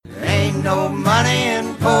ain't no money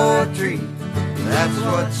in poetry. That's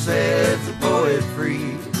what sets the poet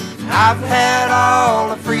free. I've had all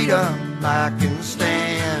the freedom I can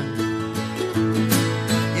stand.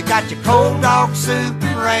 You got your cold dog soup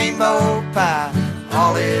and rainbow pie,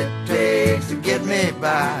 all it takes to get me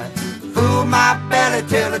by. Fool my belly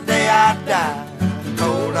till the day I die.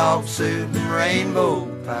 Cold dog soup and rainbow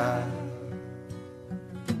pie.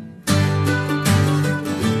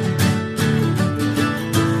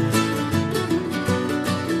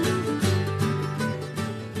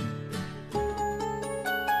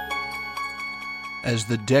 As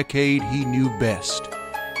the decade he knew best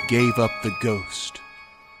gave up the ghost,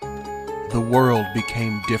 the world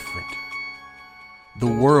became different. The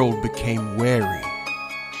world became wary.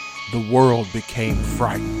 The world became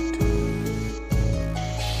frightened.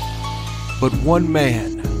 But one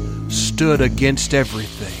man stood against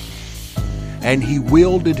everything, and he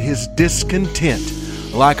wielded his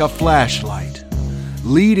discontent like a flashlight,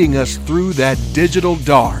 leading us through that digital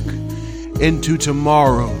dark into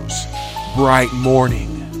tomorrow's bright morning.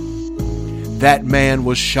 That man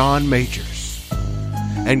was Sean Majors,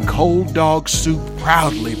 and Cold Dog Soup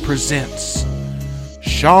proudly presents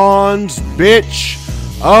Sean's Bitch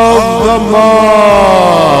of the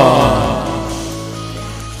Month.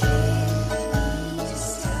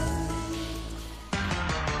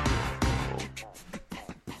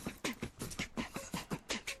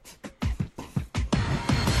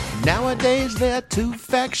 Nowadays there are two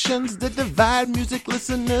factions that divide music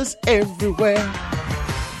listeners everywhere.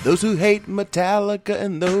 Those who hate Metallica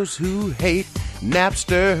and those who hate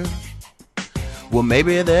Napster. Well,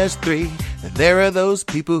 maybe there's three. There are those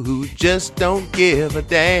people who just don't give a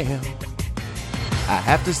damn. I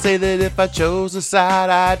have to say that if I chose a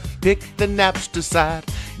side, I'd pick the Napster side,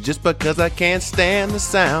 just because I can't stand the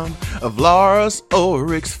sound of Lars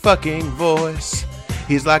Ulrich's fucking voice.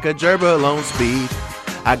 He's like a gerbil on speed.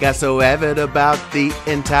 I got so avid about the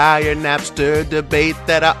entire Napster debate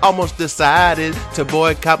that I almost decided to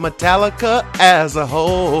boycott Metallica as a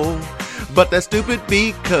whole. But that's stupid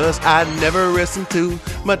because I never listened to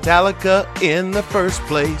Metallica in the first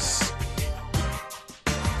place.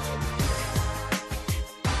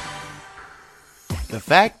 The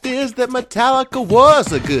fact is that Metallica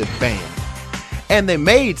was a good band, and they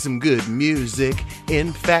made some good music.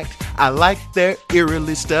 In fact, I like their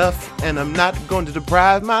eerily stuff, and I'm not going to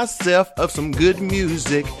deprive myself of some good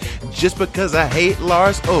music just because I hate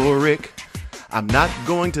Lars Ulrich. I'm not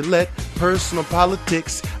going to let personal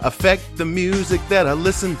politics affect the music that I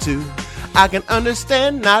listen to. I can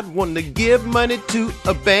understand not wanting to give money to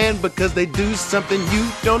a band because they do something you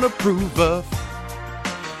don't approve of.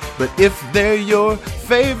 But if they're your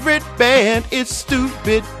favorite band, it's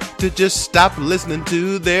stupid to just stop listening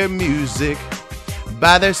to their music.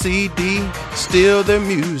 Buy their CD, steal their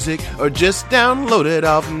music, or just download it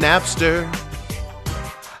off Napster.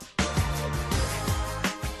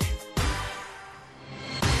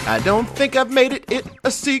 I don't think I've made it a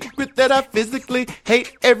secret that I physically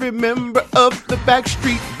hate every member of the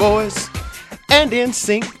Backstreet Boys and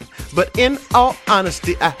NSYNC. But in all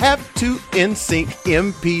honesty, I have two NSYNC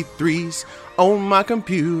MP3s on my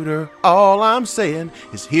computer. All I'm saying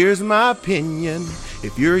is here's my opinion.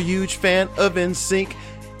 If you're a huge fan of NSYNC,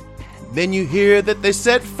 then you hear that they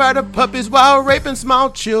set fire to puppies while raping small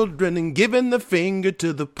children and giving the finger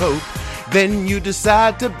to the Pope. Then you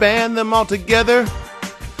decide to ban them altogether.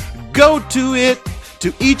 Go to it,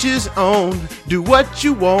 to each his own. Do what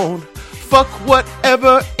you want. Fuck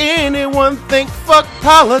whatever anyone think. Fuck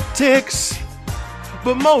politics.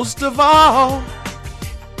 But most of all,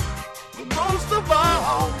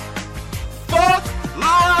 fuck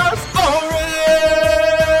Lars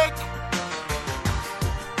Ulrich.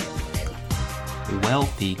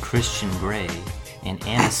 Wealthy Christian Grey and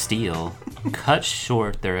Anna Steele cut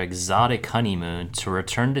short their exotic honeymoon to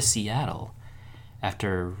return to Seattle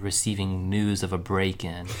after receiving news of a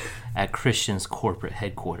break-in at Christian's corporate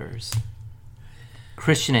headquarters.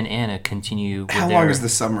 Christian and Anna continue with How long is the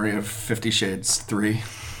summary of 50 Shades 3?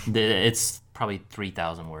 It's probably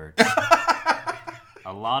 3,000 words.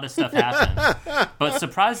 A lot of stuff happened. But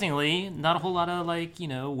surprisingly, not a whole lot of,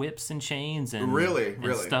 whips and chains and, Really?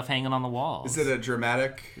 and stuff hanging on the walls. Is it a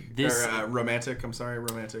romantic?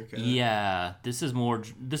 Romantic. Yeah, this is more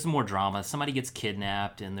drama. Somebody gets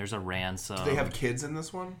kidnapped and there's a ransom. Do they have kids in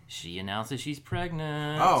this one? She announces she's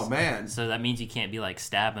pregnant. Oh, man. So that means you can't be,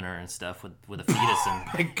 stabbing her and stuff with a fetus. And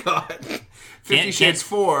my God. 50 Shades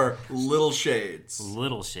 4, Little Shades.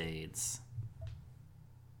 Little Shades.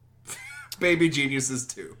 Baby Geniuses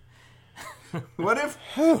 2. What if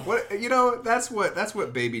that's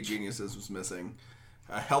what Baby Geniuses was missing.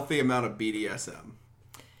 A healthy amount of BDSM.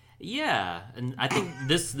 Yeah, and I think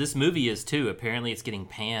this movie is too. Apparently, it's getting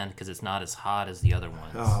panned because it's not as hot as the other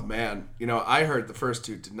ones. Oh man, I heard the first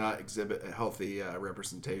two did not exhibit a healthy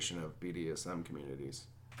representation of BDSM communities.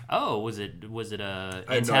 Oh, was it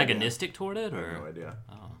antagonistic toward it, or? I have no idea.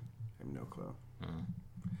 Oh, I have no clue.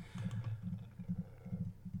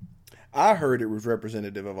 I heard it was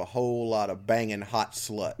representative of a whole lot of banging hot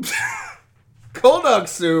sluts. Cold Dog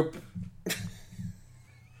Soup.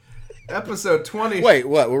 Episode 20. Wait,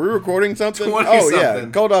 what? Were we recording something? 20 oh, something.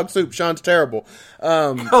 Yeah. Cold Dog Soup. Sean's terrible.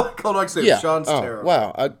 Cold Dog Soup. Yeah. Sean's terrible.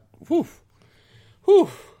 Wow. Whew.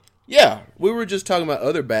 Yeah. We were just talking about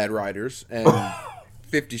other bad writers, and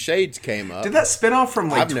 50 Shades came up. Did that spin off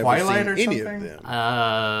from I've Twilight never seen or any something? of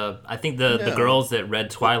them. I think the girls that read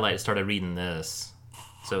Twilight started reading this.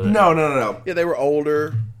 So No. Yeah, they were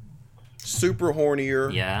older, super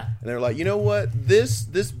hornier. Yeah. And they're like, you know what? This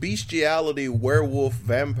bestiality werewolf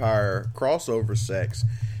vampire crossover sex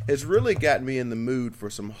has really gotten me in the mood for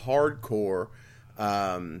some hardcore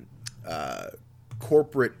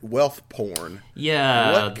corporate wealth porn.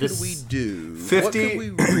 Yeah. What could we do? 50 What could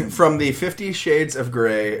we read? from the 50 Shades of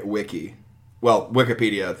Grey wiki. Well,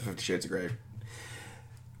 Wikipedia, the 50 Shades of Grey.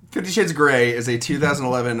 50 Shades of Grey is a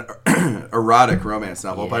 2011 erotic romance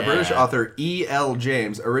novel by British author E.L.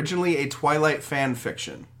 James, originally a Twilight fan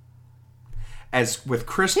fiction. As with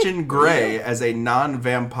Christian Grey as a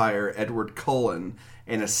non-vampire Edward Cullen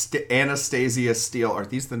and Anastasia Steele. Are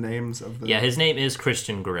these the names of the... Yeah, his name is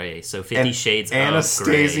Christian Grey, so 50 Shades of Grey.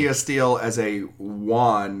 Anastasia Steele as a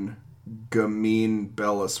Juan Gamine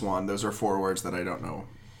Bella Swan. Those are 4 words that I don't know.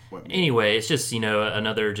 Anyway, it's just,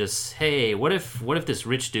 another just, hey, what if this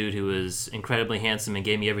rich dude who was incredibly handsome and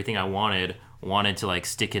gave me everything I wanted to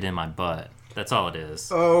stick it in my butt? That's all it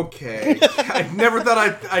is. Okay. I never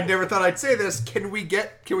thought I'd say this. Can we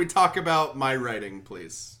talk about my writing,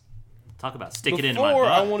 please? Talk about stick it in my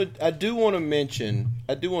butt. I do want to mention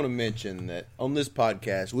that on this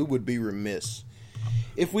podcast we would be remiss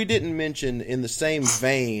if we didn't mention, in the same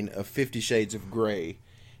vein of 50 Shades of Grey,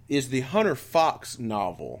 is the Hunter Fox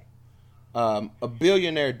novel, A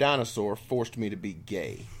Billionaire Dinosaur Forced Me to Be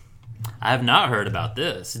Gay. I have not heard about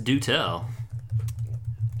this. Do tell.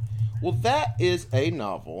 Well, that is a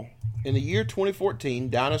novel. In the year 2014,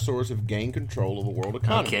 dinosaurs have gained control of the world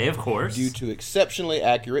economy. Okay, of course. Due to exceptionally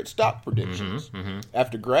accurate stock predictions.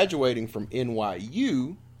 After graduating from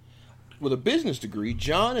NYU with a business degree,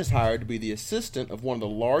 John is hired to be the assistant of one of the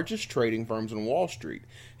largest trading firms on Wall Street.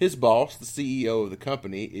 His boss, the CEO of the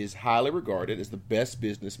company, is highly regarded as the best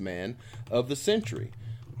businessman of the century.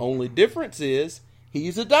 Only difference is,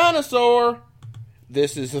 he's a dinosaur.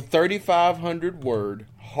 This is a 3,500-word,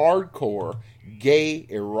 hardcore, gay,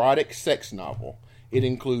 erotic sex novel. It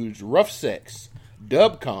includes rough sex,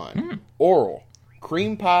 dubcon, oral,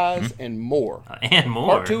 cream pies, and more. And more.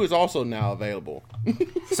 Part 2 is also now available.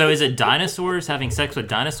 So is it dinosaurs having sex with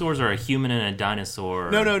dinosaurs, or a human and a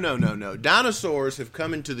dinosaur? No. Dinosaurs have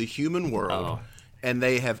come into the human world, and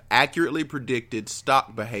they have accurately predicted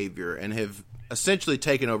stock behavior and have essentially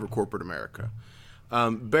taken over corporate America.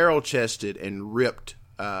 Barrel-chested and ripped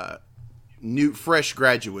fresh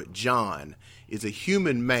graduate John is a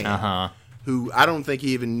human man who I don't think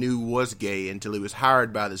he even knew was gay until he was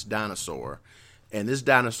hired by this dinosaur. And this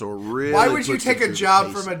dinosaur really... Why would you take a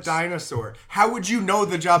job from a dinosaur? How would you know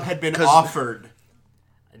the job had been offered?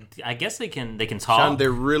 I guess they can talk. Sean,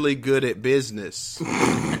 they're really good at business.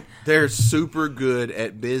 They're super good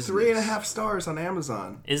at business. 3.5 stars on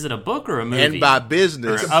Amazon. Is it a book or a movie? And by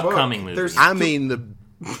business... Or an upcoming movie. I mean the...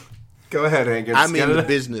 Go ahead, Angus. I mean the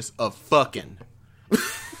business of fucking.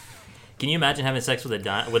 Can you imagine having sex with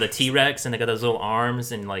a T-Rex and they got those little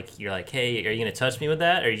arms and you're like, hey, are you going to touch me with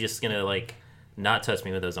that? Or are you just going to not touch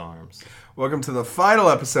me with those arms? Welcome to the final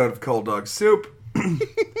episode of Cold Dog Soup.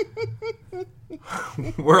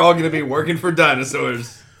 We're all going to be working for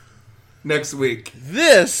dinosaurs next week.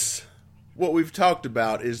 What we've talked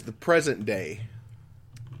about is the present day.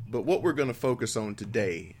 But what we're going to focus on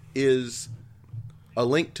today is A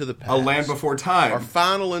Link to the Past. A Land Before Time. Our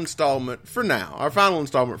final installment for now. A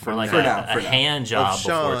hand job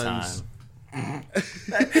before time.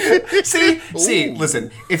 See,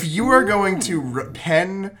 listen. If you are going to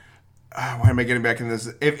pen, why am I getting back in this?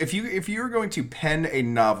 If you are going to pen a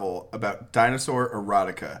novel about dinosaur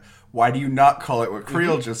erotica, why do you not call it what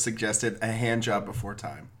Creel just suggested, a hand job before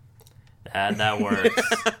time? That works.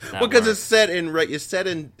 Because it's set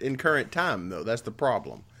in current time, though. That's the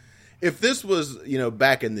problem. If this was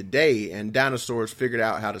back in the day and dinosaurs figured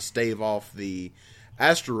out how to stave off the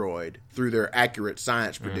asteroid through their accurate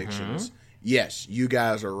science predictions. Yes, you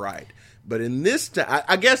guys are right. But in this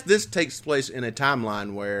I guess this takes place in a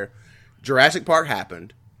timeline where Jurassic Park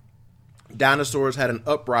happened, dinosaurs had an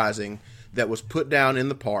uprising that was put down in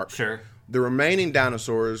the park. Sure. The remaining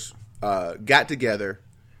dinosaurs got together,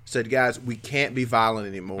 said, guys, we can't be violent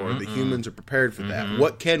anymore. The humans are prepared for that.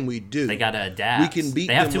 What can we do? They got to adapt. We can beat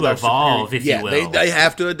They have them to with evolve, our superior... if you will. They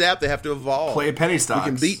have to adapt. They have to evolve. Play penny stocks.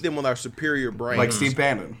 We can beat them with our superior brains. Like Steve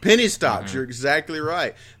Bannon. Penny stocks. You're exactly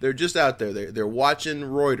right. They're just out there. They're watching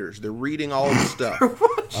Reuters. They're reading all the stuff.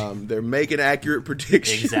 They're making accurate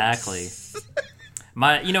predictions. Exactly.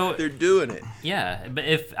 They're doing it. Yeah, but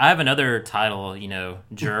if I have another title,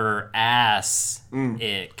 Jurassic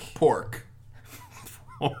Pork.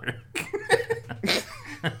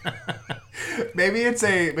 Maybe it's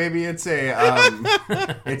a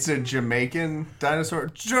Jamaican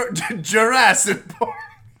dinosaur. Jurassic Park.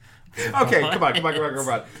 Okay, come on.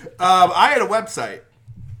 I had a website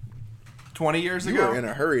 20 years ago. You were in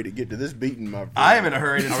a hurry to get to this beating, my friend. I am in a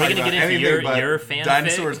hurry to talk Are we about going to get into anything your but fanfic?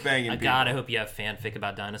 dinosaurs banging people. God, I hope you have fanfic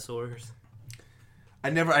about dinosaurs. I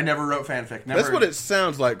never wrote fanfic. Never, That's what it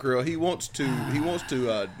sounds like, Krill. He wants to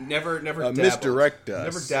never misdirect us.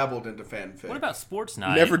 Never dabbled into fanfic. What about Sports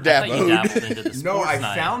Night? Never I thought you dabbled. dabbled into the Sports No, I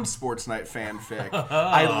Night. found Sports Night fanfic.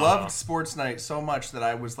 I loved Sports Night so much that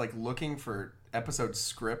I was like looking for episode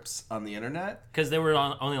scripts on the internet. Because they were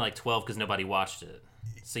only like 12 because nobody watched it.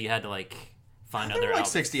 So you had to like find There other were like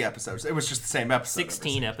outlets. 60 episodes. It was just the same episode.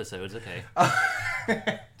 16 episodes, okay.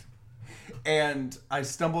 And I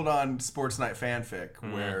stumbled on Sports Night fanfic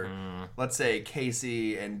where, let's say,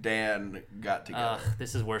 Casey and Dan got together.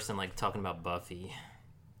 This is worse than like talking about Buffy.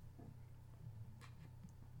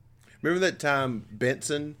 Remember that time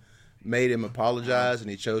Benson made him apologize, and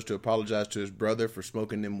he chose to apologize to his brother for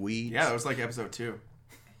smoking them weeds? Yeah, that was like episode 2.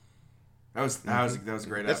 That was a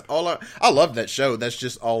great That's episode. I love that show. That's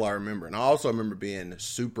just all I remember. And I also remember being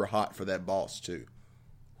super hot for that boss too.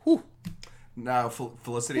 Whew. Now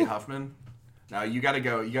Felicity Huffman. Now you got to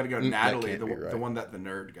go. Natalie, can't be right. the one that the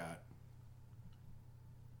nerd got.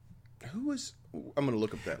 Who was? I'm gonna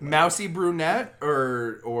look up that. Mousy brunette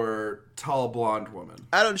or tall blonde woman.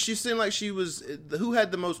 I don't. She seemed like she was. Who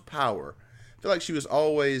had the most power? I feel like she was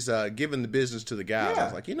always giving the business to the guys. Yeah. I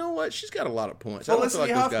was like, you know what? She's got a lot of points. I don't feel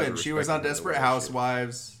Felicity like those guys Huffman. are She was on respecting Desperate her leadership.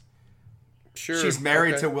 Housewives. Sure. She's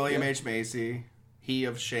married Okay. to William Yeah. H. Macy. He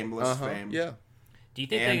of Shameless fame. Yeah. Do you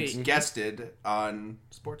think And they guested on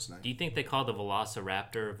Sports Night. Do you think they called the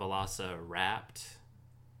Velociraptor Velocirapt?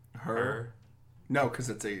 Her? No, because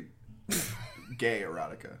it's a gay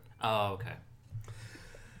erotica. Oh, okay.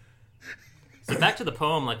 So back to the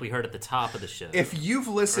poem like we heard at the top of the show. If you've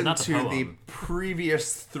listened not the to the poem.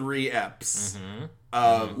 previous 3 eps Mm-hmm.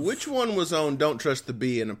 of Which one was on Don't Trust the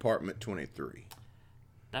Bee in Apartment 23?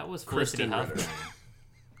 That was Felicity Kristen Ritter. Huffman.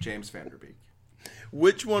 James Vanderbeek.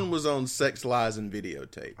 Which one was on Sex, Lies, and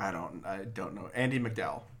Videotape? I don't know. Andy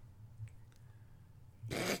McDowell.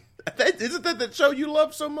 Isn't that the show you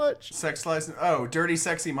love so much? Sex License. Oh, Dirty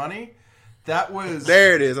Sexy Money? That was...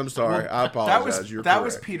 There it is. I'm sorry. Well, I apologize. That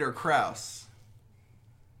was Peter Krause.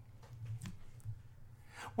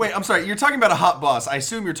 Wait, I'm sorry. You're talking about a hot boss. I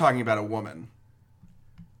assume you're talking about a woman.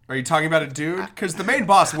 Are you talking about a dude? Because the main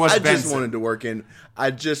boss was I Benson. just wanted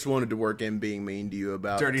to work in being mean to you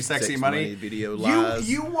about Dirty Sexy sex, Money. video lies.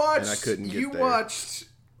 You watched. and I couldn't get you there. watched.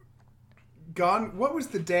 Gone. What was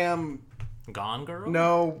the damn? Gone Girl?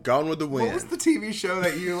 No. Gone with the Wind. What was the TV show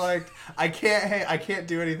that you liked? I can't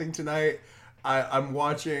do anything tonight. I'm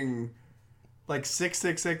watching like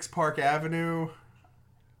 666 Park Avenue.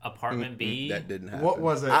 Apartment B? That didn't happen. What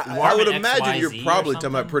was it? I would Apartment imagine you're XYZ or probably talking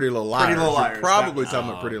something? about Pretty Little Liars. Pretty Little Liars. You're probably That- talking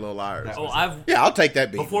about Pretty Little Liars. Oh, I've Yeah, I'll take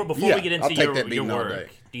that beat. before Yeah, we get I'll into take your that beating all work, day.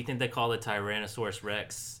 do you think they call the Tyrannosaurus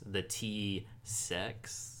Rex the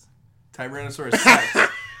T-sex? Tyrannosaurus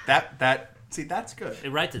Rex. that. See, that's good. It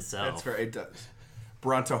writes itself. That's very. It does.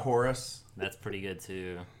 Brontosaurus. That's pretty good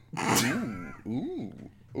too.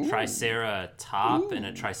 Tricera top and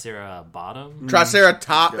a Tricera bottom.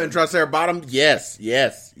 Triceratop and Tricerabottom. Yes,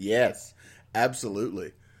 yes, yes.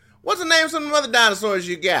 Absolutely. What's the name of some of the other dinosaurs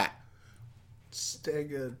you got?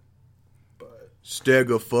 Stega.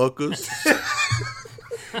 Stegofuckers.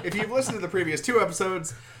 If you've listened to the previous 2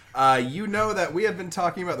 episodes, you know that we have been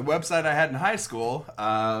talking about the website I had in high school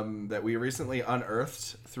that we recently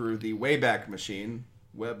unearthed through the Wayback Machine,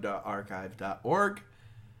 web.archive.org.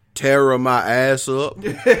 Tear my ass up.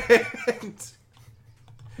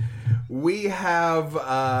 We have...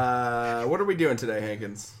 what are we doing today,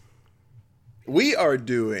 Hankins? We are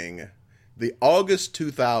doing the August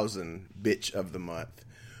 2000 Bitch of the Month,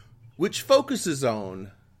 which focuses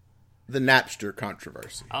on the Napster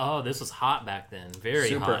controversy. Oh, this was hot back then. Very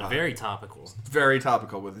Super hot. hot. Very topical. Very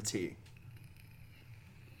topical with a T.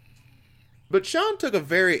 But Sean took a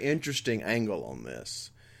very interesting angle on this.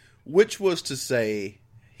 which was to say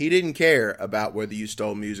he didn't care about whether you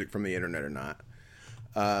stole music from the internet or not.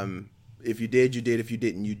 If you did, you did. If you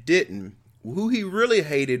didn't, you didn't. Who he really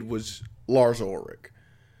hated was Lars Ulrich,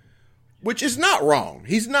 which is not wrong.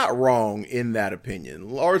 He's not wrong in that opinion.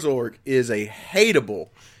 Lars Ulrich is a hateable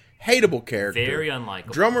character. Very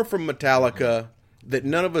unlikable. Drummer from Metallica that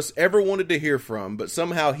none of us ever wanted to hear from, but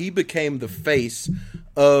somehow he became the face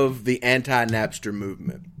of the anti-Napster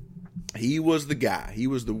movement. He was the guy. He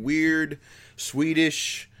was the weird,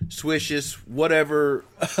 Swedish, Swishish, whatever,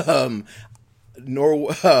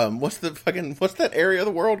 what's that area of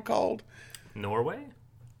the world called? Norway?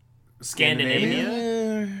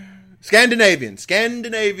 Scandinavia?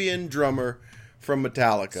 Scandinavian drummer from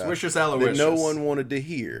Metallica. Swishers that Aloysius. no one wanted to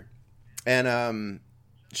hear. And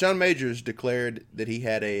Shawn Majors declared that he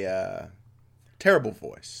had a terrible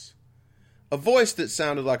voice. A voice that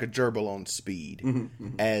sounded like a gerbil on speed,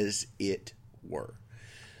 as it were.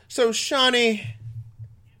 So, Shawnee,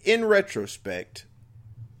 in retrospect,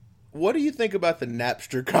 what do you think about the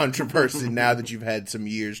Napster controversy now that you've had some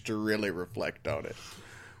years to really reflect on it?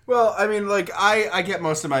 Well, I mean, like, I get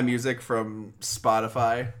most of my music from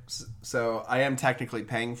Spotify, so I am technically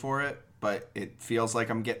paying for it, but it feels like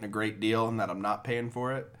I'm getting a great deal and that I'm not paying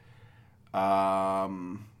for it. I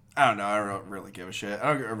don't know. I don't really give a shit.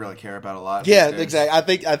 I don't really care about a lot. Yeah,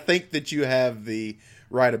 exactly. I think that you have the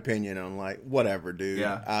right opinion on, like, whatever, dude.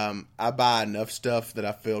 Yeah. I buy enough stuff that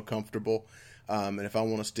I feel comfortable. And if I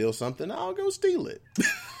want to steal something, I'll go steal it.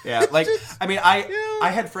 Yeah, like, I mean,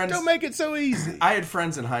 I had friends. Don't make it so easy. I had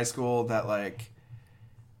friends in high school that, like,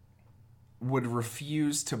 would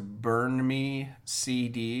refuse to burn me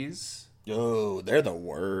CDs. Oh, they're the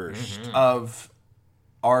worst. Of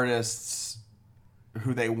artists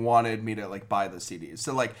who they wanted me to, like, buy the CDs.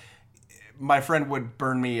 So, like, my friend would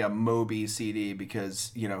burn me a Moby CD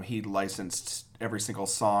because, you know, he licensed every single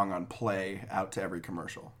song on Play out to every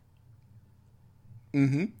commercial.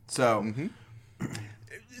 So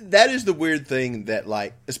that is the weird thing that,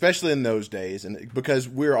 like, especially in those days, and because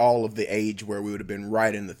we're all of the age where we would have been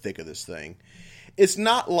right in the thick of this thing, it's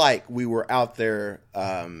not like we were out there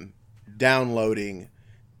downloading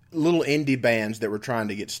little indie bands that were trying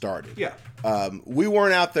to get started. Yeah. We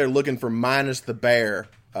weren't out there looking for Minus the Bear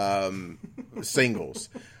singles.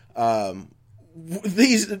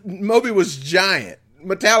 Moby was giant.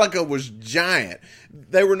 Metallica was giant.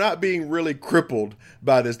 They were not being really crippled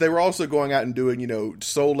by this. They were also going out and doing, you know,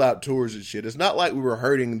 sold out tours and shit. It's not like we were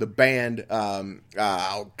hurting the band. God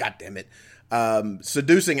damn it.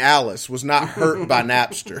 Seducing Alice was not hurt by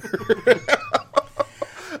Napster.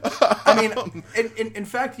 I mean, in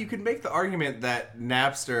fact, you could make the argument that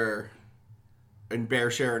Napster and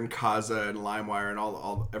BearShare and Kazaa and LimeWire and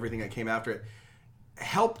all everything that came after it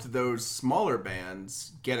helped those smaller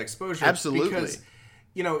bands get exposure. Absolutely. Because,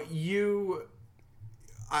 you know,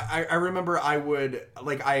 I remember I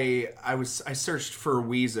searched for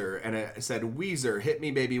Weezer and it said, Weezer, Hit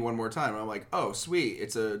Me Baby One More Time. And I'm like, oh, sweet.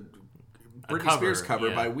 It's a Britney Spears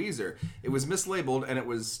cover by Weezer. It was mislabeled and it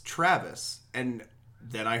was Travis. And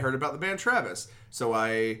then I heard about the band Travis. So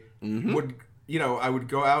I would, you know, I would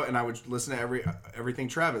go out and I would listen to everything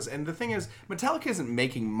Travis. And the thing is, Metallica isn't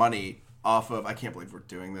making money off of, I can't believe we're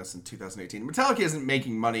doing this in 2018. Metallica isn't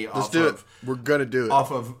making money We're gonna do it.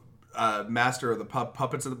 Off of Master of the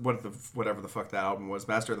Puppets, whatever the fuck that album was,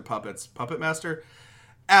 Master of the Puppets, Puppet Master.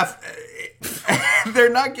 They're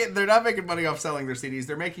not making money off selling their CDs.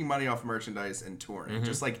 They're making money off merchandise and touring,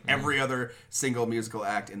 just like every other single musical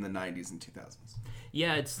act in the 90s and 2000s.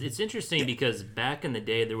 Yeah, it's interesting because back in the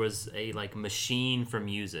day there was a like machine for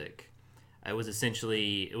music. It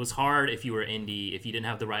was hard if you were indie, if you didn't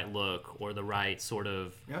have the right look or the right sort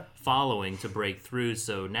of following to break through.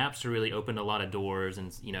 So Napster really opened a lot of doors,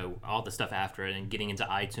 and you know, all the stuff after it and getting into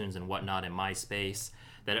iTunes and whatnot and MySpace,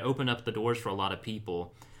 that it opened up the doors for a lot of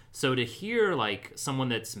people. So to hear like someone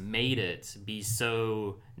that's made it be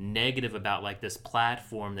so negative about like this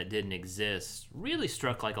platform that didn't exist really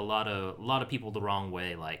struck like a lot of people the wrong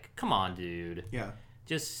way. Like, come on, dude. Yeah.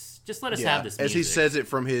 Just let us have this music. As he says it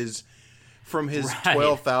from his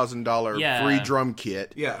 $12,000 free drum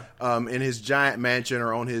kit, in his giant mansion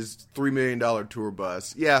or on his $3 million tour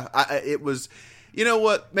bus. Yeah, it was. You know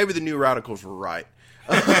what? Maybe the New Radicals were right.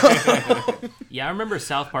 Yeah, I remember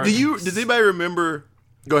South Park. Does anybody remember?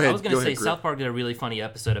 Go ahead. I was going to say Griff. South Park did a really funny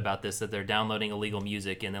episode about this, that they're downloading illegal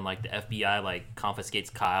music and then like the FBI like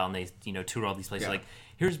confiscates Kyle and they, you know, tour all these places. Like,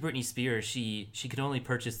 here's Britney Spears. She could only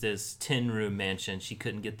purchase this 10-room mansion. She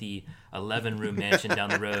couldn't get the 11-room mansion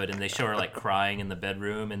down the road, and they show her like crying in the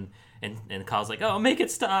bedroom, and Kyle's like, oh, make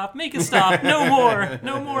it stop, no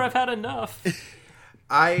more, I've had enough.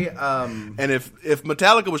 And if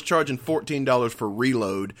Metallica was charging $14 for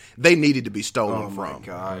Reload, they needed to be stolen from. Oh my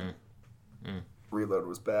god. Reload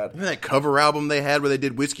was bad. Remember that cover album they had where they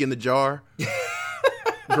did Whiskey in the Jar?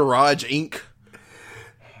 Garage Inc.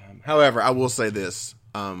 However, I will say this.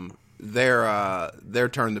 Their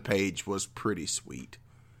Turn the Page was pretty sweet.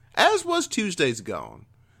 As was Tuesday's Gone.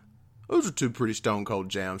 Those are two pretty stone cold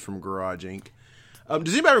jams from Garage Inc.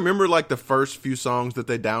 Does anybody remember like the first few songs that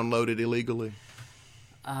they downloaded illegally?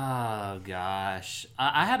 Oh gosh,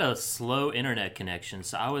 I had a slow internet connection,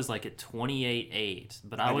 so I was like at 28.8.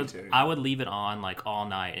 But I would leave it on like all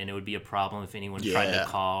night, and it would be a problem if anyone tried to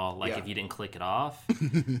call, like if you didn't click it off.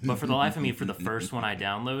 But for the life of me, for the first one I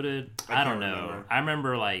downloaded, I don't know. Remember. I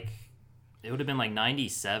remember like it would have been like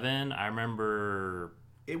 97. I remember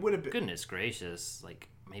it would have been. Goodness gracious, like.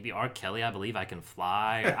 Maybe R. Kelly, I Believe I Can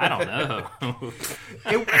Fly. I don't know.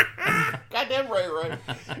 Goddamn right.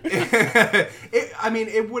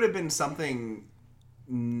 It would have been something,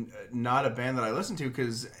 not a band that I listened to,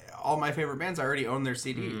 because all my favorite bands, I already own their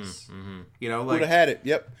CDs. You know, like would have had it.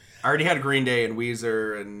 Yep. I already had Green Day and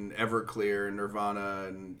Weezer and Everclear and Nirvana,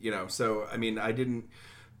 and so I didn't.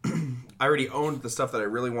 I already owned the stuff that I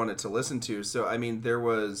really wanted to listen to. So there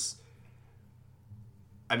was.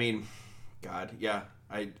 God, yeah.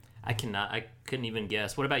 I couldn't even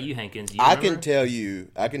guess. What about you, Hankins? I can tell you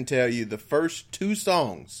the first two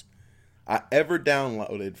songs I ever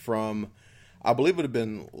downloaded from, I believe it would have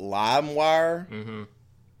been LimeWire. Mm-hmm.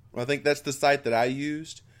 I think that's the site that I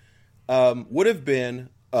used. Would have been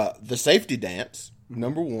The Safety Dance,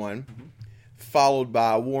 number one, followed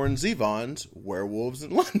by Warren Zevon's Werewolves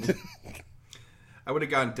in London. I would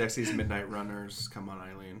have gone Dexy's Midnight Runners. Come on,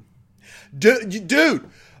 Eileen. Dude.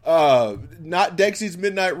 Not Dexy's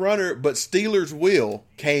Midnight Runner, but Steeler's Wheel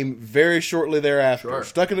came very shortly thereafter. Sure.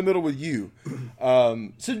 Stuck in the Middle with You. So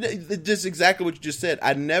just exactly what you just said.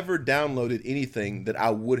 I never downloaded anything that I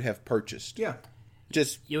would have purchased. Yeah.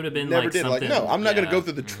 Just you would have been never like did. Like, no, I'm not going to go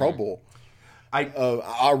through the trouble.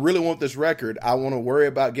 I really want this record. I want to worry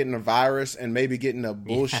about getting a virus and maybe getting a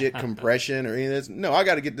bullshit compression or any of this. No, I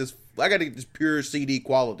got to get this. I got to get this pure CD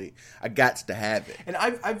quality. I got to have it. And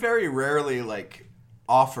I very rarely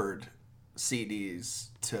offered CDs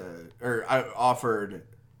or I offered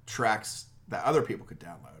tracks that other people could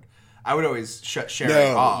download. I would always shut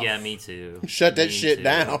sharing off. Yeah, me too. Shut that shit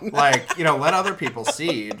down. Let other people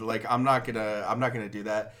seed. I'm not gonna do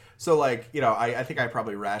that. So I think I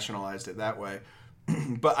probably rationalized it that way.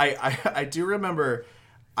 But I do remember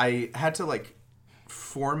I had to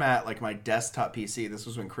format my desktop PC. This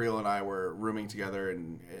was when Creel and I were rooming together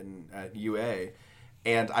in at UA,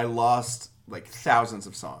 and I lost thousands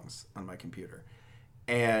of songs on my computer.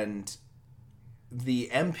 And the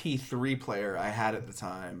MP3 player I had at the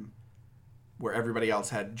time, where everybody else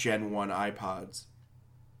had Gen 1 iPods,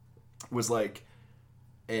 was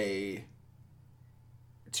a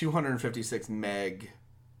 256 meg,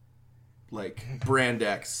 Brand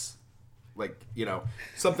X,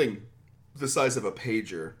 something the size of a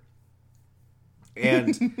pager.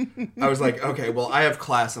 And I was like, okay, well, I have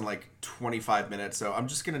class in 25 minutes, so I'm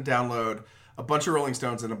just going to download a bunch of Rolling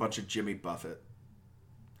Stones and a bunch of Jimmy Buffett.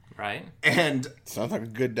 Right. And sounds like a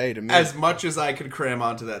good day to me. As much as I could cram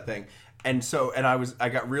onto that thing. And so, I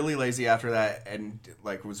got really lazy after that, and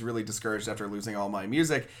was really discouraged after losing all my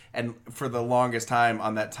music. And for the longest time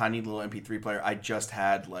on that tiny little MP3 player, I just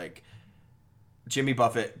had Jimmy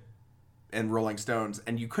Buffett and Rolling Stones,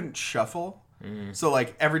 and you couldn't shuffle. Mm. So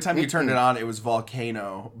every time you turned it on, it was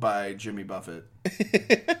Volcano by Jimmy Buffett.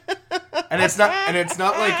 And it's not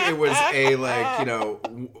like it was a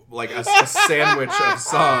sandwich of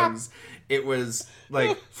songs. It was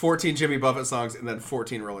 14 Jimmy Buffett songs and then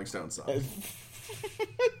 14 Rolling Stones songs.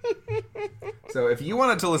 So if you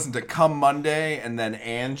wanted to listen to Come Monday and then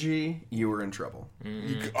Angie, you were in trouble.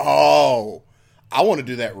 Oh, I want to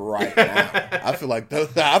do that right now. I feel like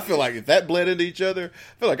if that bled into each other,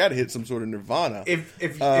 I feel like I'd hit some sort of Nirvana. If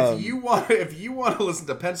you want to listen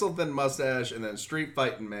to Pencil Thin Mustache and then Street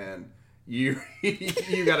Fighting Man, you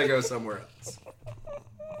got to go somewhere else.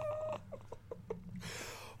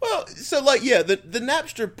 Well, so the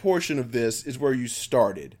Napster portion of this is where you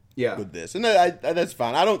started with this. And that's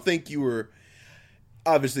fine. I don't think you were,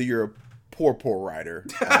 obviously you're a poor writer.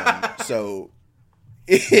 So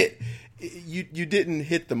you didn't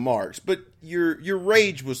hit the marks, but your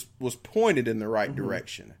rage was pointed in the right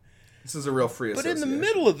direction. This is a real free association. But in the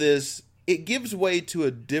middle of this, it gives way to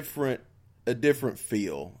a different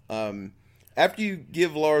feel. After you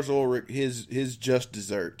give Lars Ulrich his just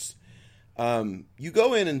desserts, you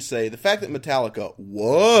go in and say the fact that Metallica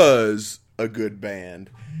was a good band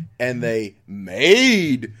and they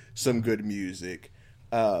made some good music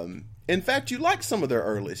In fact, you like some of their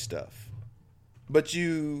early stuff. But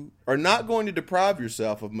you are not going to deprive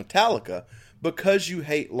yourself of Metallica because you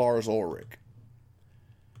hate Lars Ulrich.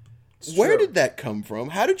 Where did that come from?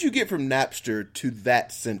 How did you get from Napster to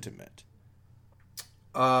that sentiment?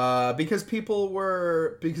 Because people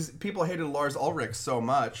hated Lars Ulrich so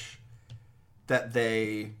much that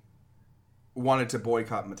they wanted to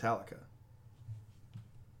boycott Metallica.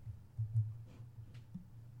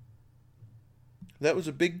 That was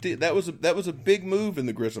a big deal. That was a big move in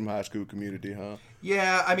the Grissom High School community, huh?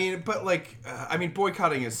 Yeah, but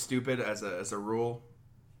boycotting is stupid as a rule,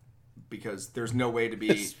 because there's no way to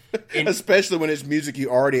be, especially when it's music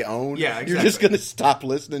you already own. Yeah, exactly. You're just going to stop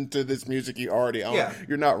listening to this music you already own. Yeah.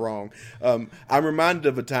 You're not wrong. I'm reminded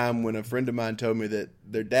of a time when a friend of mine told me that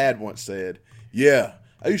their dad once said, "Yeah,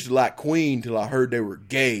 I used to like Queen till I heard they were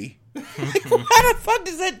gay." Like, how the fuck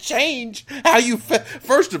does that change how you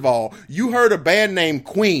first of all, you heard a band named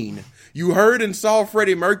Queen, you heard and saw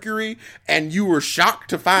Freddie Mercury, and you were shocked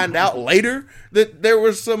to find out later that there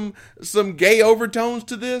was some gay overtones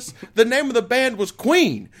to this. The name of the band was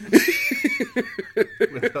Queen.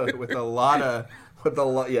 with a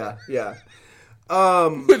lot, yeah.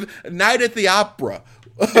 With Night at the Opera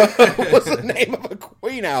was the name of a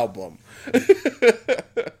Queen album.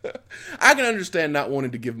 I can understand not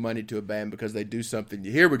wanting to give money to a band because they do something.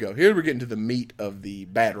 Here we go. Here we're getting to the meat of the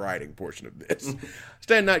bad writing portion of this.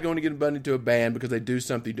 Stand not going to give money to a band because they do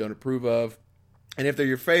something you don't approve of. And if they're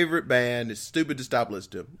your favorite band, it's stupid to stop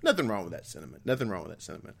listening to them. Nothing wrong with that sentiment. Nothing wrong with that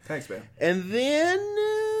sentiment. Thanks, man. And then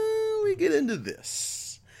we get into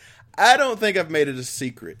this. I don't think I've made it a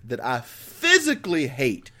secret that I physically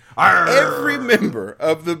hate every member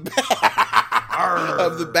of the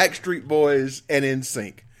Backstreet Boys and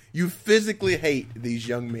NSYNC. You physically hate these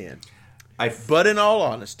young men. But in all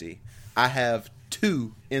honesty, I have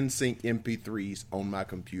 2 NSYNC MP3s on my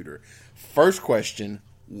computer. First question,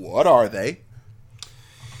 what are they?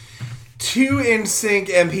 2 NSYNC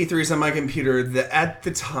MP3s on my computer. At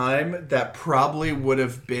the time, that probably would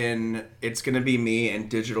have been It's Gonna Be Me and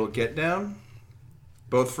Digital Get Down.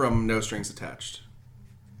 Both from No Strings Attached.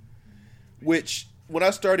 Which, when I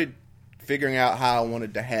started figuring out how I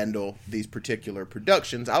wanted to handle these particular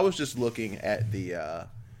productions, I was just looking at the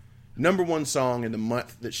number 1 song in the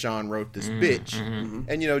month that Sean wrote this bitch,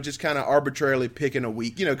 and just kind of arbitrarily picking a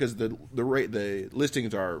week, because the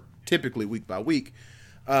listings are typically week by week.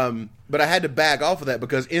 But I had to back off of that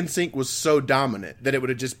because NSYNC was so dominant that it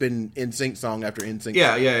would have just been NSYNC song after NSYNC.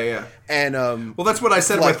 Yeah. And well, that's what I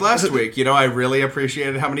said with last week. I really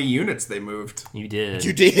appreciated how many units they moved. You did.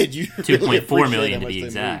 You did. You 2.4 million to be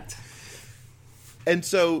exact. And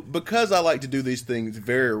so, because I like to do these things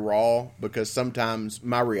very raw, because sometimes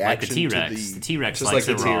my reaction like the T-Rex likes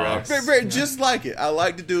it raw. Very, very, just like it. I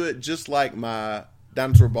like to do it just like my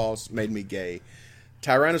dinosaur boss made me gay.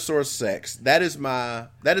 Tyrannosaurus sex. That is my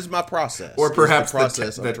process. Or perhaps the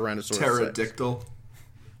process of the Tyrannosaurus pterodactyl.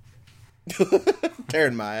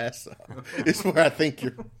 Tearing my ass up is where I think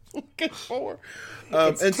you're looking for.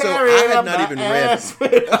 And so I had not even read.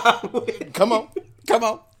 Come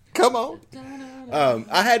on.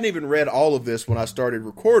 I hadn't even read all of this when I started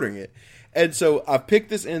recording it. And so I picked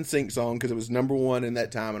this NSYNC song because it was number 1 in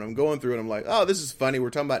that time. And I'm going through it. And I'm like, oh, this is funny. We're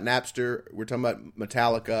talking about Napster. We're talking about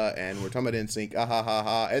Metallica. And we're talking about NSYNC. Ah, ha, ha,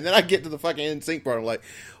 ha. And then I get to the fucking NSYNC part. I'm like,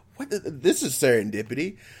 what? This is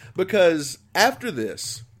serendipity. Because after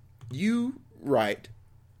this, you write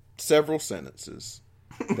several sentences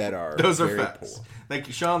that are those are very facts. poor. Thank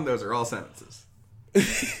you, Sean. Those are all sentences.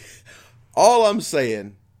 All I'm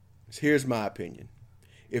saying is, here's my opinion.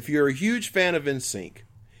 If you're a huge fan of NSYNC,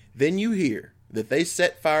 then you hear that they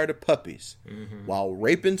set fire to puppies while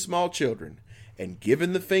raping small children and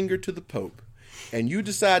giving the finger to the Pope, and you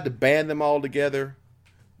decide to ban them all together,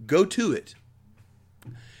 go to it.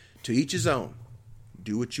 To each his own.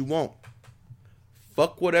 Do what you want.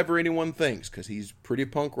 Fuck whatever anyone thinks, because he's pretty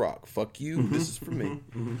punk rock. Fuck you, this is for me.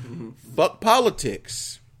 Fuck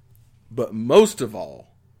politics. But most of all,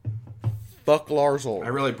 fuck Lars Ulrich. I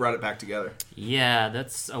really brought it back together. Yeah,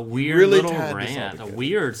 that's a weird Really little tied this all rant. A together.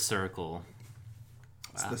 weird circle.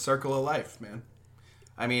 It's the circle of life, man.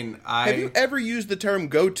 I mean, Have you ever used the term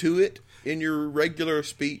 "go to it" in your regular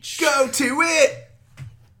speech? Go to it!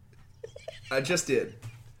 I just did.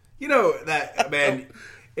 You know that, man.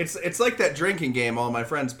 It's like that drinking game all my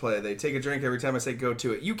friends play. They take a drink every time I say "go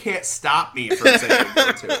to it." You can't stop me from saying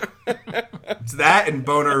 "go to it." It's that and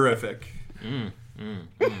bonerific.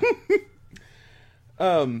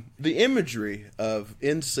 The imagery of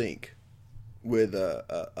NSYNC with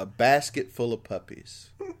a basket full of puppies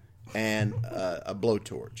and a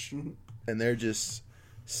blowtorch, and they're just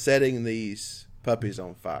setting these puppies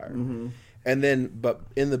on fire. And then, but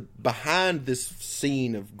behind this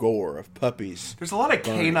scene of gore of puppies, There's a lot of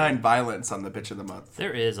canine violence on the Bitch of the Month.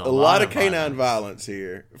 There is a lot of canine violence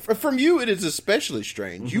here. From you, it is especially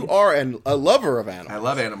strange. You are a lover of animals. I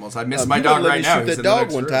love animals. I miss my you dog wouldn't let right me now. shoot He's that in the dog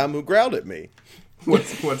next one room. time who growled at me.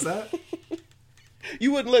 What's that?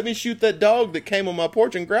 You wouldn't let me shoot that dog that came on my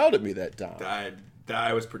porch and growled at me that time.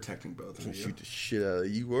 I was protecting both of you. Shoot the shit out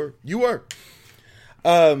of you. You were.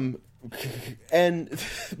 But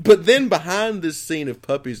then behind this scene of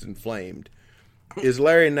puppies inflamed is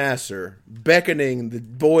Larry Nassar beckoning the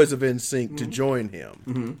boys of NSYNC to join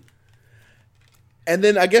him. And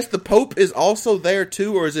then I guess the Pope is also there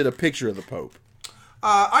too, or is it a picture of the Pope?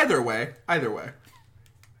 Either way.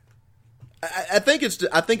 I think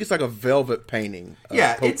it's like a velvet painting. Of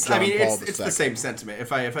Yeah, Pope it's John Paul it's II. the same sentiment.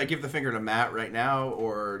 If I give the finger to Matt right now,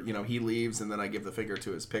 or he leaves and then I give the finger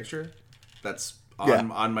to his picture, that's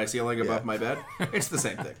on my ceiling above my bed. It's the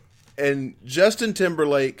same thing. And Justin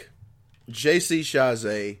Timberlake, J.C.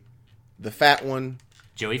 Chazé, the fat one,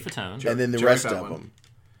 Joey Fatone. and then the Joey rest Fat of One. them.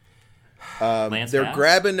 Lance They're Bass.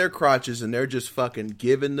 grabbing their crotches and they're just fucking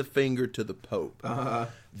giving the finger to the Pope.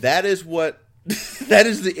 That is what. That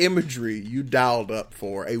is the imagery you dialed up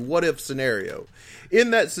for a what if scenario.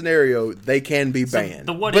 In that scenario, they can be banned,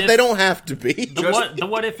 the what but if- they don't have to be. The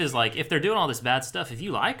what if is like, if they're doing all this bad stuff, if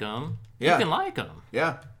you like them, Yeah. you can like them.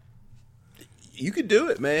 Yeah. You could do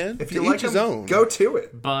it, man. If To you each like his him, own. go to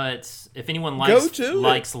it. But if anyone Go to it.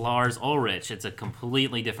 likes Lars Ulrich, it's a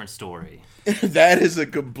completely different story. That is a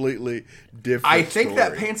completely different. I think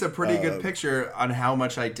that story. paints a pretty good picture on how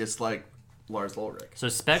much I dislike Lars Ulrich. So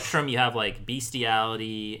Spectrum, you have like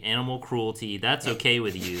bestiality, animal cruelty. That's okay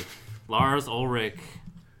with you. Lars Ulrich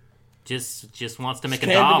just wants to make a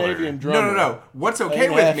dollar. Scandinavian drummer. No. What's okay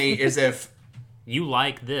with me is if You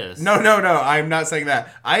like this? No. I'm not saying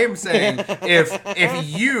that. I am saying if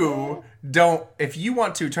you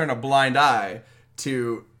want to turn a blind eye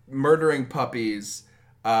to murdering puppies,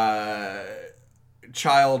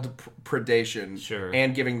 child predation, Sure.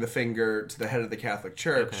 and giving the finger to the head of the Catholic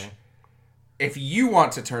Church. Okay. If you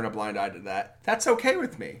want to turn a blind eye to that, that's okay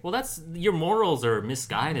with me. Well, that's your morals are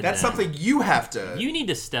misguided. That's then. something you have to. You need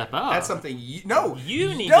to step up. That's something you.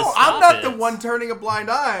 You need No, to stop I'm not it. the one turning a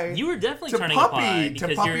blind eye. You were definitely to turning puppy- a pie to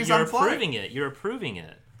because puppies you're on flight. approving it. You're approving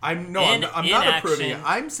it. I'm not approving it. Inaction-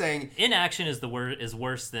 I'm saying Inaction is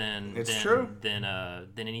worse than It's true. than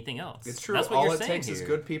anything else. it's true. That's what All you're it saying takes here. is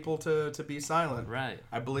good people to be silent. Right.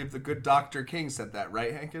 I believe the good Dr. King said that,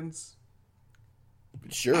 right, Hankins?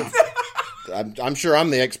 Sure. I'm sure I'm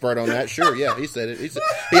the expert on that. Sure, yeah, he said it.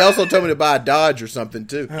 He also told me to buy a Dodge or something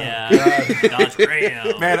too. Yeah, Dodge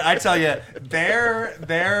Graham. Man, I tell you,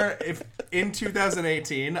 if in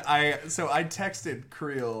 2018, I texted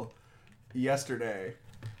Creel yesterday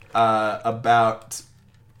about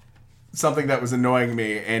something that was annoying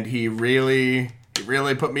me, and he really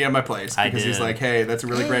put me on my place because he's did. like, "Hey, that's a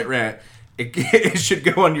really great rant. It should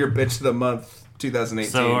go on your bitch of the month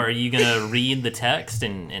 2018." So, are you gonna read the text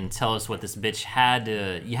and tell us what this bitch had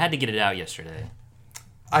to? You had to get it out yesterday.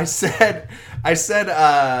 I said,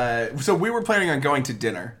 so we were planning on going to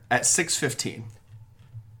dinner at 6:15,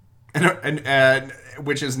 and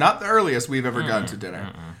which is not the earliest we've ever gone to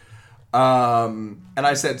dinner. And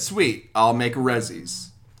I said, sweet, I'll make resis,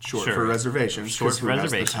 short Sure. for reservations. Short 'cause who has the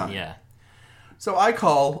reservation. time? Yeah. So I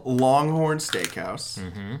call Longhorn Steakhouse.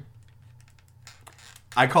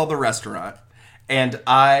 I call the restaurant, and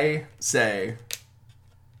I say,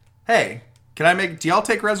 hey, do y'all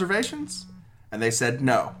take reservations? And they said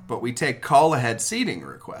no, but we take call-ahead seating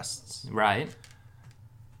requests. Right.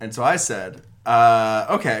 And so I said,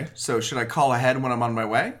 okay, so should I call ahead when I'm on my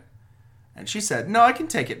way? And she said, no, I can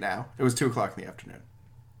take it now. It was 2 o'clock in the afternoon.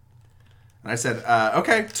 And I said,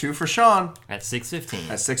 okay, 2 for Sean At 6:15.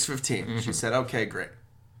 at 6:15. She said, okay, great.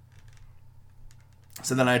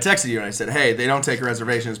 So then I texted you and I said, hey, they don't take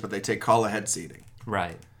reservations, but they take call-ahead seating.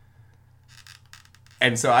 Right.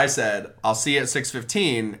 And so I said, I'll see you at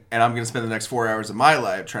 6:15, and I'm going to spend the next 4 hours of my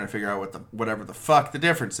life trying to figure out whatever the fuck the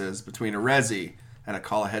difference is between a resi and a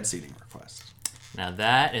call-ahead seating request. Now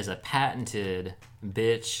that is a patented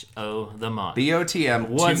bitch o' the month. BOTM.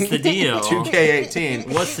 What's the deal?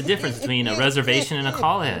 2K18. What's the difference between a reservation and a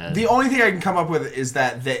call ahead? The only thing I can come up with is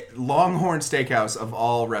that the Longhorn Steakhouse of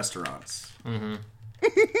all restaurants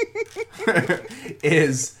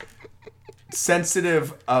is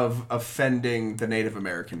sensitive of offending the Native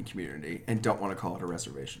American community and don't want to call it a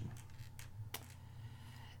reservation.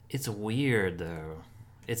 It's weird though.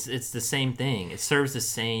 It's the same thing. It serves the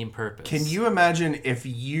same purpose. Can you imagine if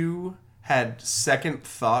you had second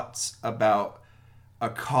thoughts about a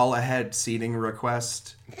call-ahead seating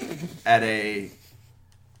request at a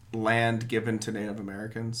land given to Native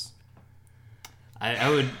Americans?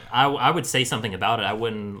 I would say something about it. I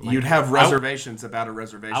wouldn't. You'd have reservations about a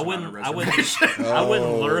reservation. I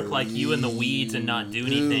wouldn't lurk like you in the weeds and not do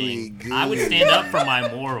anything. I would stand up for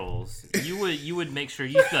my morals. You would make sure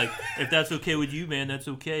you like, if that's okay with you, man, that's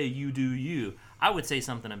okay. You do you. I would say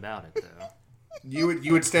something about it though. You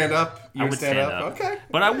would stand up. I would stand up. Okay.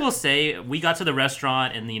 But I will say, we got to the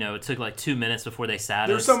restaurant, and it took like 2 minutes before they sat us.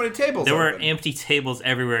 There were so many tables. There were empty tables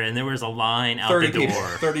everywhere, and there was a line out the door.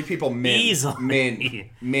 30 people, men. Easily.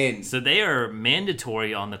 Men. So they are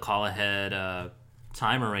mandatory on the call ahead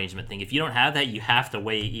time arrangement thing. If you don't have that, you have to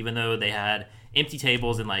wait, even though they had empty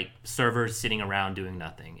tables and like servers sitting around doing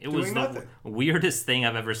nothing. It was the weirdest thing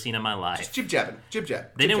I've ever seen in my life. Just jib-jabbing.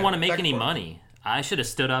 They didn't want to make any money. I should have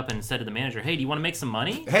stood up and said to the manager, "Hey, do you want to make some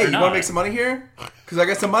money? Hey, you want to make some money here? Because I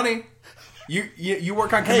got some money. You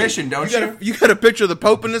work on commission, don't you? You got a picture of the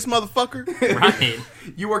Pope in this motherfucker? Right.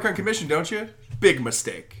 You work on commission, don't you? Big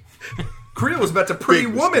mistake. Korea was about to Pretty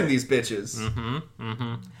Woman these bitches.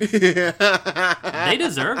 They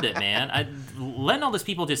deserved it, man. Letting all these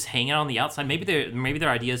people just hang out on the outside. Maybe their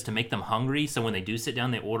idea is to make them hungry, so when they do sit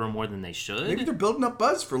down, they order more than they should. Maybe they're building up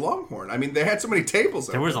buzz for Longhorn. I mean, they had so many tables.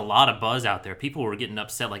 There was a lot of buzz out there. People were getting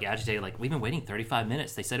upset, like agitated, like, we've been waiting 35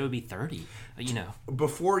 minutes. They said it would be 30.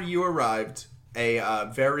 Before you arrived, a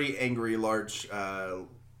very angry, large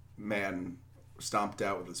man stomped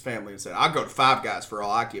out with his family and said, "I'll go to Five Guys for all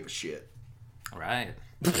I give a shit." Right.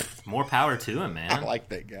 More power to him, man. I like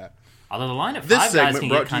that guy. Although the line of This Five Guys segment can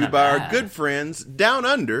brought get to kind you of by bad. our good friends Down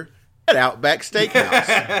Under at Outback Steakhouse.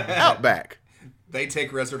 Outback. They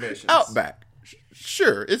take reservations. Outback.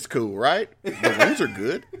 Sure, it's cool, right? The wings are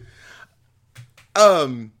good.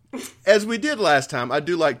 As we did last time, I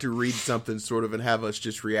do like to read something sort of and have us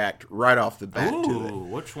just react right off the bat to it.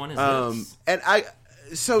 Which one is this? And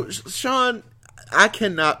so Sean, I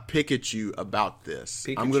cannot pick at you about this.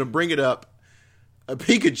 Pikachu? I'm going to bring it up,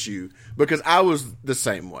 Pikachu, because I was the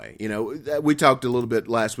same way. We talked a little bit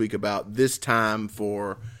last week about this time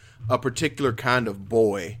for a particular kind of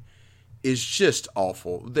boy is just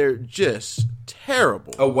awful. They're just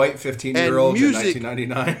terrible. A white 15-year-old in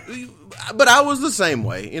 1999. But I was the same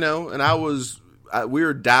way, and we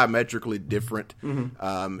were diametrically different in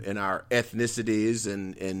our ethnicities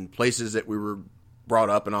and places that we were brought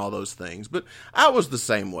up and all those things. But I was the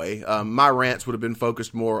same way. My rants would have been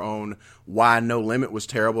focused more on why No Limit was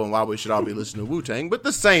terrible and why we should all be listening to Wu-Tang. But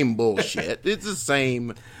the same bullshit. It's the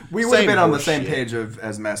same. We would have been on the same page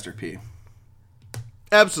as Master P.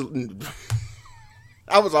 Absolutely.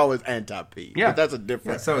 I was always anti-P. Yeah. But that's a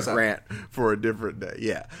different rant for a different day.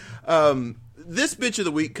 Yeah. This bitch of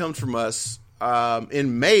the week comes from us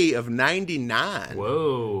in May of 99.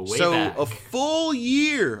 Whoa, way so back. a full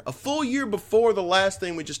year before the last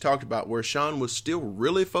thing we just talked about, where Sean was still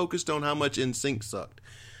really focused on how much NSYNC sucked.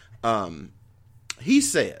 He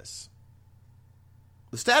says,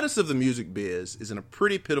 the status of the music biz is in a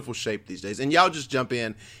pretty pitiful shape these days. And y'all just jump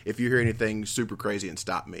in if you hear anything super crazy and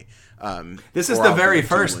stop me. This is the very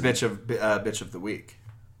first bitch of the week.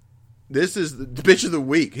 This is the bitch of the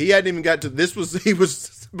week. He hadn't even got to this. He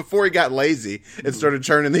was before he got lazy and started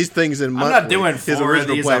churning these things in monthly. I'm not doing 4 of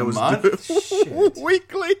these a month. Shit.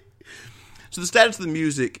 Weekly. So the status of the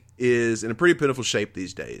music is in a pretty pitiful shape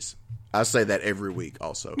these days. I say that every week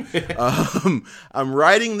also. I'm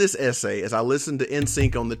writing this essay as I listen to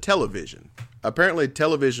NSYNC on the television. Apparently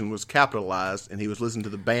television was capitalized and he was listening to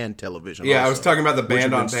the band television. Yeah, also, I was talking about the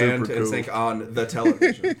band on band cool. NSYNC on the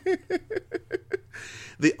television.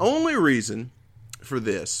 The only reason for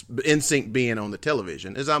this, NSYNC being on the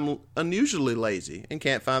television, is I'm unusually lazy and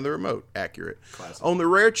can't find the remote. Accurate. Classic. On the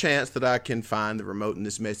rare chance that I can find the remote in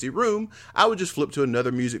this messy room, I would just flip to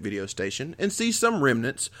another music video station and see some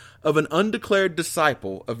remnants of an undeclared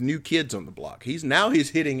disciple of New Kids on the Block. He's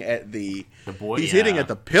hitting at hitting at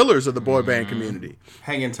the pillars of the boy band community.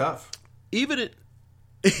 Hanging tough. Even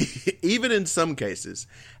in some cases,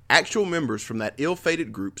 actual members from that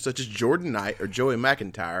ill-fated group, such as Jordan Knight or Joey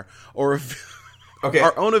McIntyre, are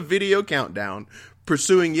on a video countdown,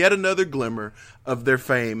 pursuing yet another glimmer of their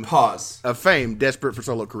fame. Of fame, desperate for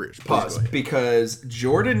solo careers. Pause. Because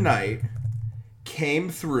Jordan Knight came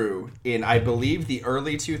through in, I believe, the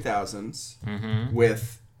early 2000s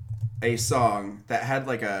with a song that had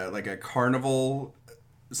like a carnival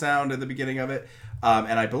sound at the beginning of it,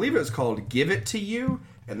 and I believe it was called "Give It to You,"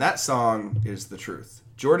 and that song is the truth.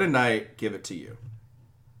 Jordan Knight, "Give It to You."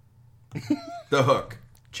 The hook.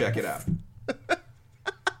 Check it out.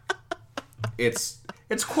 It's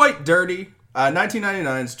quite dirty.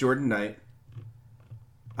 1999's Jordan Knight.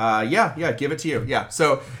 Yeah, "Give It to You." Yeah.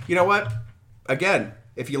 So, you know what? Again,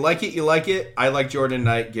 If you like it, you like it. I like Jordan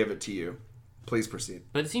Knight. Give it to you. Please proceed.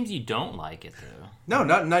 But it seems you don't like it, though. No,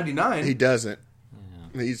 not in 99. He doesn't.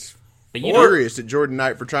 He's But you furious at Jordan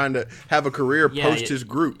Knight for trying to have a career post his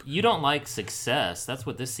group. You don't like success. That's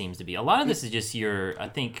what this seems to be. A lot of this is just your, I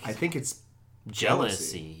think it's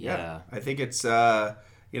jealousy. Yeah. I think it's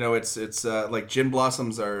it's like gin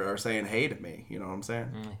blossoms are saying hey to me. You know what I'm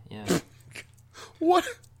saying? Yeah. What?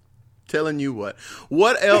 Telling you what.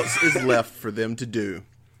 What else is left for them to do?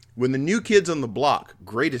 When the New Kids on the Block,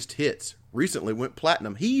 Greatest Hits, recently went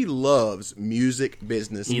platinum, he loves music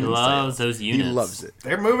business. He loves those units. He loves it.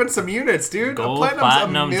 They're moving some units, dude. Gold, Platinum's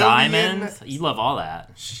platinum, $1 million. diamond. You love all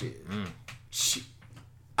that. Shit. Shit.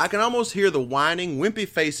 I can almost hear the whining, wimpy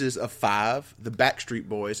faces of Five, the Backstreet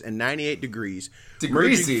Boys, and 98 Degrees. Degreasy.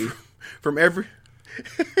 Merging from every...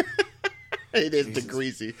 It is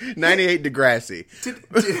Degreasy. 98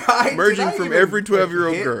 Degrassi. Merging from every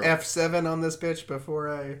 12-year-old girl. F7 on this bitch before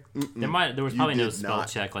I... There was probably no did spell not.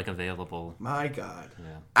 check available. My God.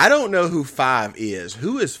 I don't know who Five is.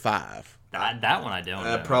 Who is Five? That one I don't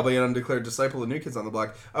know. Probably an undeclared disciple of New Kids on the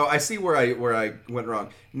Block. Oh, I see where I went wrong.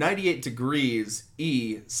 98 Degrees,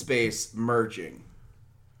 E, space, merging.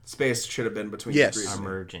 Space should have been between Yes. degrees.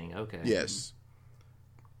 Emerging. Okay. Yes.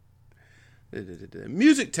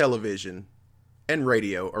 Music, television, and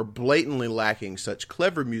radio are blatantly lacking such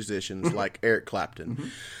clever musicians like Eric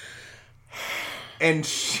Clapton And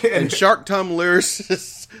Shark Tongue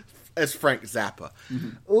lyricists as Frank Zappa.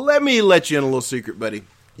 Let me let you in a little secret, buddy.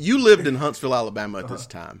 You lived in Huntsville, Alabama at this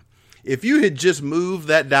time. If you had just moved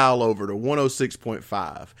that dial over to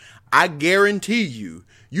 106.5, I guarantee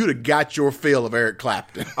you'd have got your fill of Eric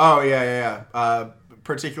Clapton. Oh, yeah.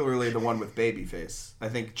 Particularly the one with Babyface. I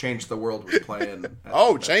think Change the World was playing.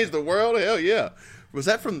 Change the World? Hell yeah. Was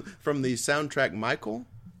that from the soundtrack Michael?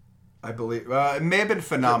 I believe. It may have been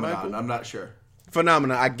Phenomenon. Michael? I'm not sure.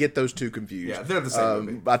 Phenomenon. I get those two confused. Yeah, they're the same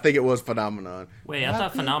movie. I think it was Phenomenon. Wait, I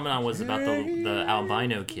thought Phenomenon was about the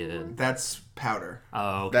albino kid. That's Powder.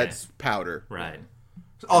 Oh, okay. That's Powder. right.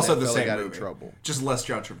 Also that the fella same got movie. in trouble. Just less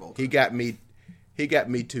John Travolta. He got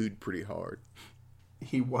me too'd pretty hard.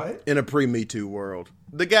 He what? In a pre-Me Too world.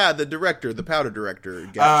 The guy, the director, the Powder director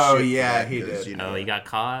got shit for that he 'cause, did. you know, He got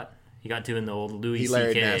caught. He got doing the old Louis he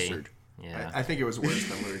Larry C.K. Nassard. Yeah. I think it was worse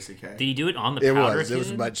than Louis C.K. Did he do it on the It Powder was. Kid? It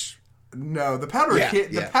was much... No, the Powder Yeah, Kid.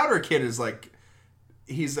 The yeah. Powder Kid is like,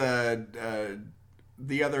 he's the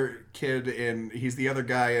other kid he's the other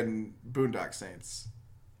guy in Boondock Saints.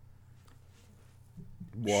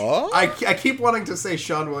 What? I keep wanting to say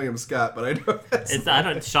Sean William Scott, but I know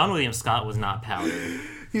that's Sean William Scott was not Powder.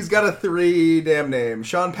 he's got a 3 damn name.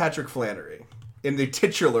 Sean Patrick Flannery in the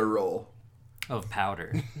titular role. Of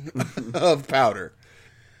Powder. Of Powder.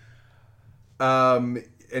 And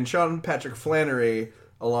Sean Patrick Flannery,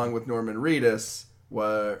 along with Norman Reedus,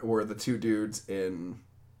 were the two dudes in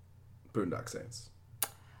Boondock Saints.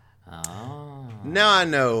 Oh. Now I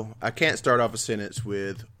know I can't start off a sentence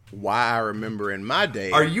with why I remember in my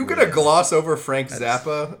day. Are you gonna gloss over Frank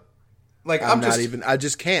Zappa? Like I'm not even. I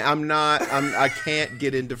just can't. I can't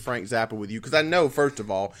get into Frank Zappa with you because I know, first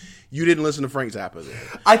of all, you didn't listen to Frank Zappa then.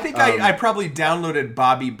 I think I probably downloaded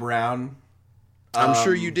Bobby Brown. I'm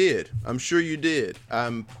sure you did. I'm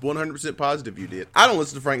 100% positive you did. I don't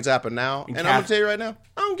listen to Frank Zappa now, and I'm gonna tell you right now,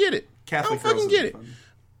 I don't get it. Catholic I don't fucking Girls get is it. fun.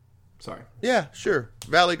 Sorry. Yeah, sure.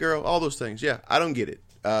 Valley Girl, all those things. Yeah, I don't get it.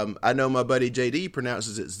 I know my buddy JD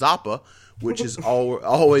pronounces it Zappa, which has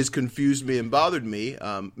always confused me and bothered me.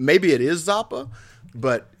 Maybe it is Zappa,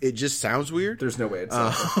 but it just sounds weird. There's no way it's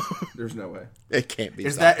Zappa. There's no way. It can't be.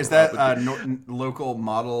 Is Zappa, that local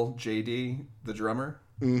model JD, the drummer?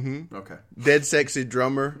 Mm-hmm. Okay. Dead sexy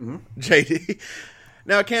drummer, JD.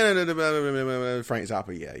 Now, Canada, Frank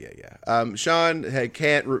Zappa, yeah. Sean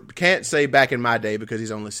can't say back in my day because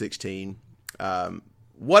he's only 16.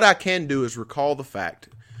 What I can do is recall the fact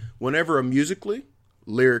whenever a musically,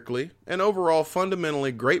 lyrically, and overall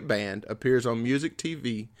fundamentally great band appears on music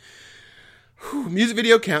TV, music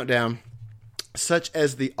video countdown, such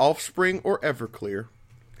as The Offspring or Everclear,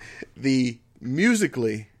 the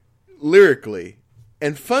musically, lyrically,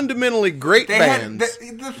 and fundamentally great bands,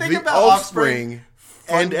 the thing The about Offspring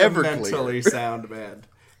and fundamentally Everclear. sound band.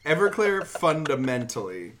 Everclear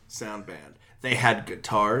fundamentally sound band. They had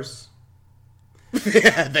guitars.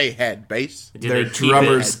 Yeah, they had bass. Did Their they keep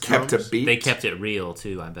drummers it- kept a beat. They kept it real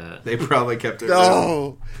too, I bet. They probably kept it.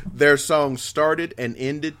 Oh, their songs started and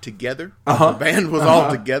ended together. The band was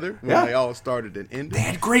all together when Yeah. they all started and ended. They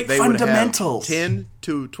had great They would have fundamentals. 10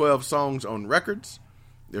 to 12 songs on records.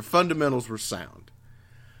 Their fundamentals were sound.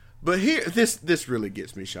 But here, this really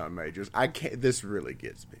gets me, Sean Majors. This really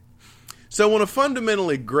gets me. So when a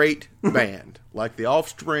fundamentally great band like The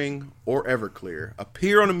Offspring or Everclear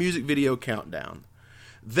appear on a music video countdown,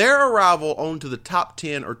 their arrival onto the top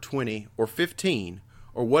 10 or 20 or 15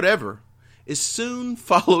 or whatever is soon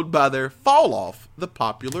followed by their fall off the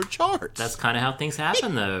popular charts. That's kind of how things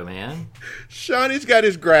happen, though, man. Shawnee's got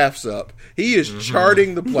his graphs up. He is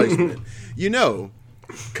charting the placement.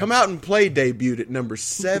 Come Out and Play debuted at number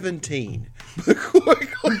 17.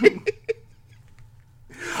 Quickly.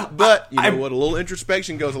 But, you know what? A little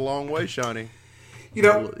introspection goes a long way, Shawnee.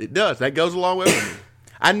 It does. That goes a long way with me.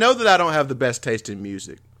 I know that I don't have the best taste in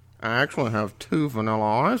music. I actually have 2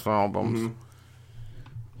 Vanilla Ice albums. Mm-hmm.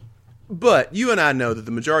 But you and I know that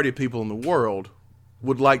the majority of people in the world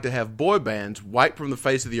would like to have boy bands wiped from the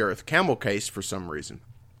face of the earth, camel case for some reason.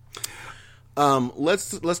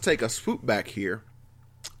 Let's take a swoop back here.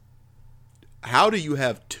 How do you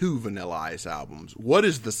have 2 Vanilla Ice albums? What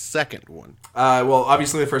is the second one? Well,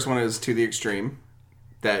 obviously the first one is To the Extreme,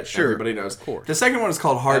 that everybody knows. Of course. The second one is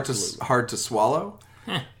called Hard to Swallow,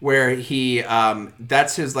 where he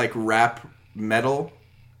that's his like rap metal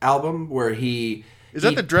album where he is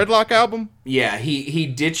that the Dreadlock album? Yeah, he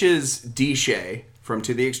ditches D-Shay from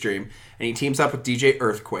To the Extreme and he teams up with DJ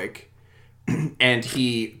Earthquake. And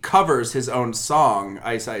he covers his own song,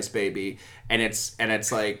 Ice Ice Baby, and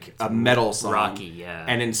it's like a metal song. Rocky, yeah.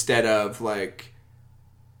 And instead of like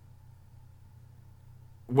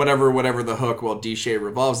whatever the hook, D-Shay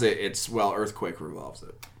revolves it, it's Earthquake revolves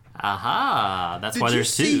it. Aha! That's why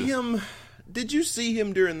there's 2. Did you see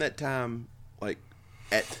him during that time, like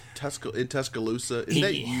at in Tuscaloosa? Is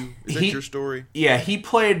that you? Is that your story? Yeah, he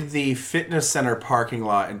played the fitness center parking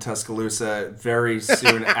lot in Tuscaloosa very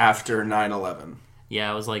soon after 9/11.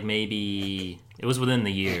 Yeah, it was like it was within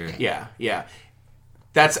the year. Yeah.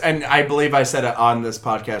 And I believe I said it on this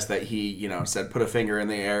podcast that he, said put a finger in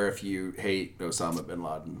the air if you hate Osama bin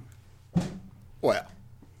Laden. Well,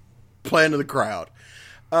 playing to the crowd.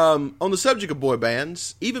 On the subject of boy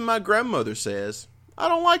bands, even my grandmother says, I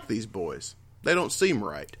don't like these boys. They don't seem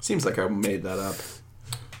right. Seems like I made that up.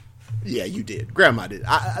 Yeah, you did. Grandma did.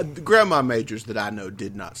 The grandma majors that I know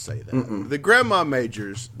did not say that. Mm-mm. The grandma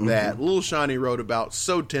majors that Little Shawnee wrote about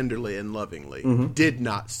so tenderly and lovingly did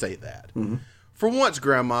not say that. Mm-hmm. For once,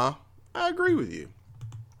 Grandma, I agree with you.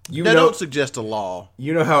 Don't suggest a law.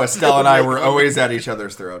 You know how Estelle and I were always at each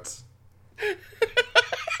other's throats.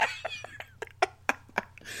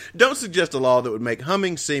 Don't suggest a law that would make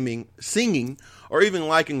humming, singing, or even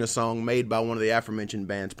liking a song made by one of the aforementioned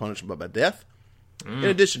bands punishable by death. In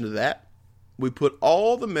addition to that, we put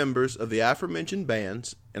all the members of the aforementioned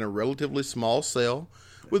bands in a relatively small cell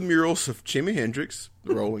with murals of Jimi Hendrix,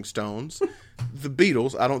 the Rolling Stones, the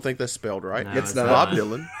Beatles, I don't think that's spelled right, No, it's Bob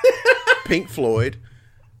Dylan, Pink Floyd,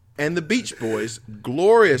 and the Beach Boys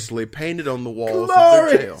gloriously painted on the walls of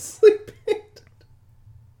their jail.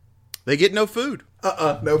 They get no food.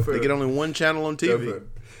 No food. They get only one channel on TV. No food.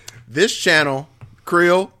 This channel,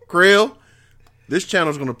 Creel, this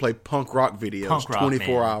channel's going to play punk rock videos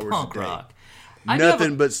 24 hours a day. Rock.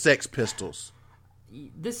 Nothing but Sex Pistols,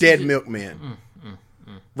 Dead Milkmen,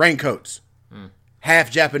 Raincoats,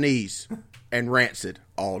 half Japanese, and Rancid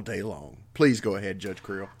all day long. Please go ahead, Judge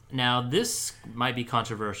Creel. Now, this might be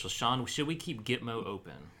controversial. Sean, should we keep Gitmo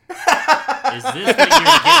open? Is this what your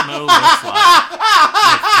Gitmo looks like?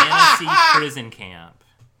 Your fantasy prison camp.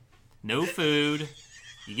 No food.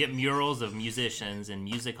 You get murals of musicians and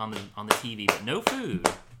music on the TV, but no food.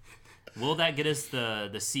 Will that get us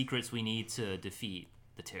the secrets we need to defeat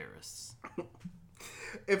the terrorists?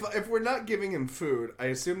 If we're not giving them food, I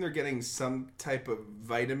assume they're getting some type of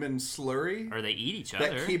vitamin slurry. Or they eat each other.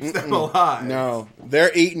 That keeps them alive. No,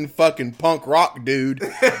 they're eating fucking punk rock, dude.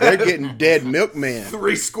 They're getting Dead Milkmen.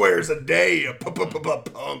 3 squares a day. Punk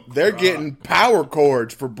They're getting power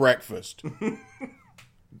chords for breakfast.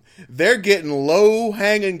 They're getting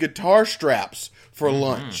low-hanging guitar straps for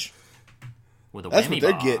lunch. With a That's whammy what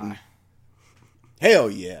they're bar. getting.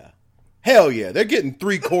 Hell yeah. They're getting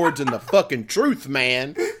 3 chords in the fucking truth,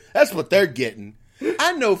 man. That's what they're getting.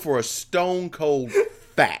 I know for a stone cold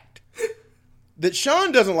fact that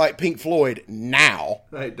Sean doesn't like Pink Floyd now.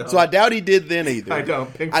 I don't. So I doubt he did then either. I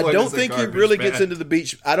don't. Pink Floyd I don't is a think he garbage really band. gets into the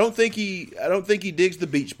Beach. I don't think he digs the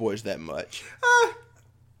Beach Boys that much.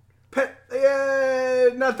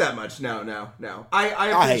 Not that much. No.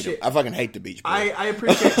 I hate them. I fucking hate the Beach Boys. I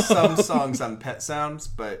appreciate some songs on Pet Sounds,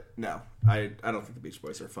 but no. I don't think the Beach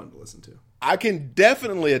Boys are fun to listen to. I can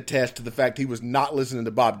definitely attest to the fact he was not listening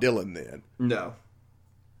to Bob Dylan then. No.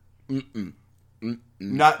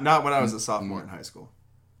 Not when I was a sophomore in high school.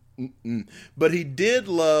 But he did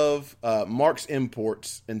love Mark's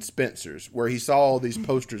Imports and Spencer's, where he saw all these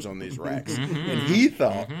posters on these racks. And he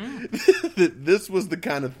thought that this was the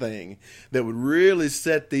kind of thing that would really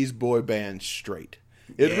set these boy bands straight.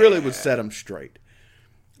 It really would set them straight.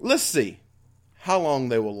 Let's see how long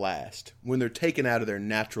they will last when they're taken out of their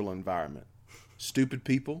natural environment. Stupid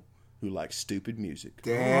people who like stupid music.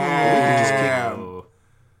 Damn.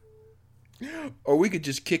 Or we could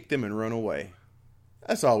just kick them and run away.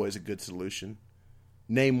 That's always a good solution.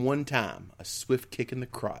 Name one time a swift kick in the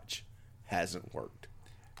crotch hasn't worked.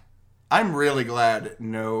 I'm really glad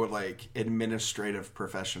no like administrative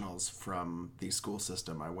professionals from the school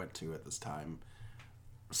system I went to at this time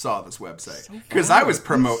saw this website, because I was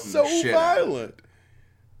promoting the shit. So violent.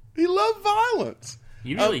 He loved violence.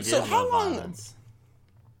 You really did love violence.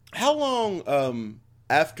 How long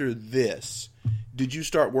after this did you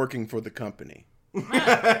start working for the company?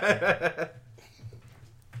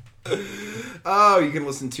 Oh, you can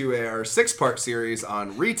listen to our 6-part series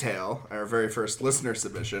on retail, our very first listener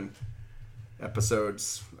submission.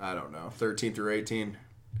 Episodes, I don't know, 13 through 18.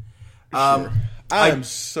 Sure. I am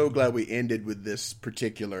so glad we ended with this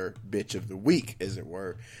particular bitch of the week, as it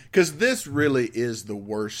were, because this really is the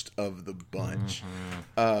worst of the bunch.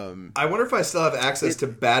 I wonder if I still have access to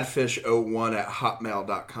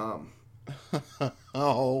badfish01@hotmail.com.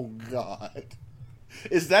 Oh, God.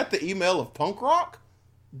 Is that the email of punk rock?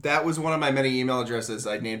 That was one of my many email addresses.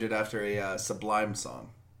 I named it after a Sublime song.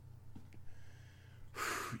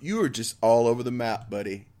 You were just all over the map,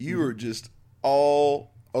 buddy. You were just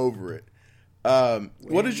all over it.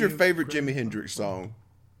 What is your favorite Jimi Hendrix song?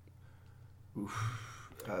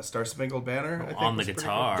 Star Spangled Banner, I think, on the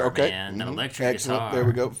guitar, man. That electric Excellent. guitar. There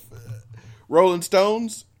we go. Rolling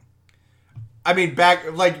Stones? I mean,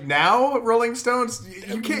 back, like, now, Rolling Stones,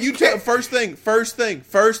 you can't... First thing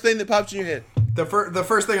that pops in your head. The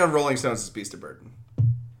first thing on Rolling Stones is Beast of Burden.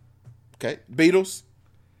 Okay. Beatles?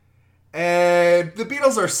 The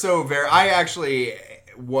Beatles are so very... I actually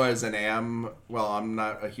was and am... Well, I'm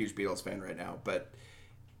not a huge Beatles fan right now, but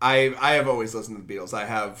I have always listened to the Beatles. I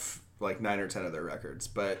have, like, 9 or 10 of their records,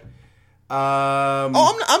 but... I'm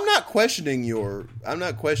not questioning your...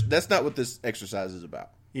 That's not what this exercise is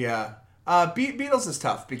about. Yeah. Beatles is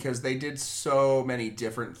tough because they did so many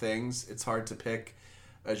different things. It's hard to pick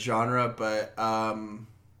a genre, but I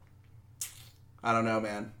don't know,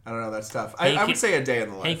 man. I don't know. That's tough. I would say A Day in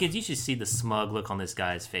the Life. Hey, kids, you should see the smug look on this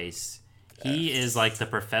guy's face. He is like the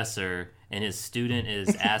professor, and his student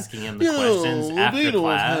is asking him the questions after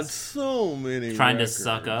class. Had so many trying records. to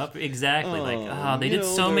suck up. Exactly. They did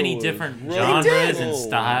so there many was different Ray genres and Diddy.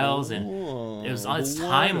 styles, and it's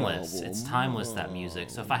timeless. album. It's timeless, that music.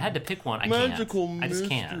 So if I had to pick one, I Magical can't. I just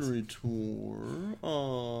can't. Mystery Tour.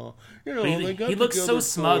 But he looks so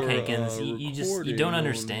smug, Hankins. You don't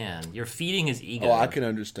understand. You're feeding his ego. Oh, I can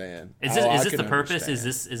understand. Is this the purpose?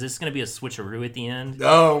 Understand. Is this going to be a switcheroo at the end?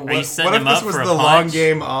 Oh, Are you setting what if him this up was for a the long punch?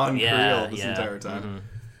 game on Yeah, Creel this entire time?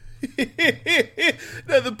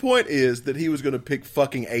 Now, the point is that he was going to pick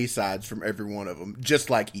fucking A-sides from every one of them, just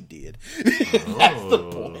like he did. That's the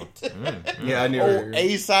point. Yeah, I knew. Oh,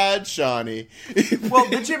 A-side Shawnee. Well,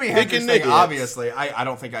 the Jimi Hendrix Picking thing, niggas. obviously, I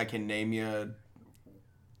don't think I can name you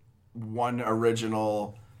one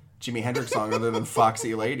original Jimi Hendrix song other than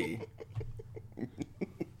Foxy Lady.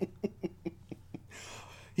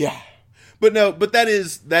 Yeah. But that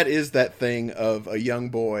is that thing of a young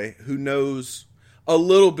boy who knows a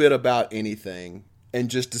little bit about anything and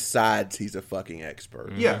just decides he's a fucking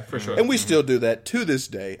expert. Yeah, for sure. And we still do that to this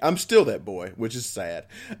day. I'm still that boy, which is sad.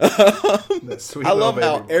 That sweet I little love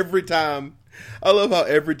how baby. every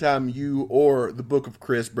time you or the Book of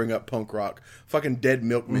Chris bring up punk rock, fucking Dead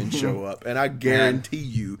Milkmen show up, and I guarantee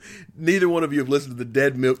you, neither one of you have listened to the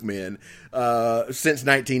Dead Milkmen since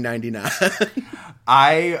 1999.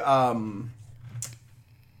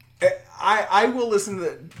 I will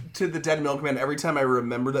listen to the Dead Milkmen every time I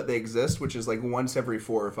remember that they exist, which is like once every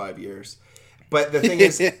 4 or 5 years. But the thing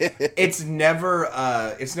is, it's never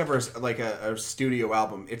like a studio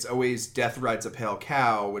album. It's always Death Rides a Pale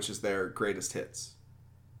Cow, which is their greatest hits.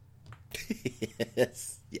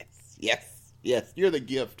 Yes. You're the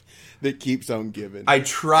gift that keeps on giving. I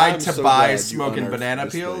tried I'm to so buy glad you Smoking unearthed Banana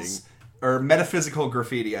this Peels, thing. or Metaphysical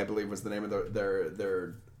Graffiti, I believe was the name of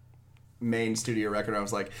their main studio record. I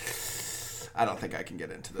was like, I don't think I can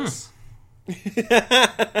get into this.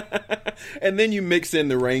 And then you mix in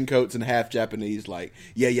the raincoats and half Japanese, like,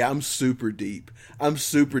 yeah, I'm super deep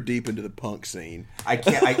into the punk scene. I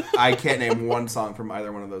can't name one song from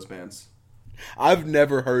either one of those bands. I've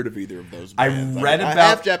never heard of either of those bands. I read about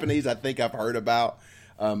half Japanese. I think I've heard about.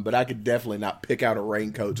 But I could definitely not pick out a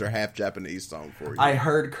Raincoats or Half Japanese song for you. I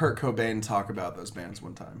heard Kurt Cobain talk about those bands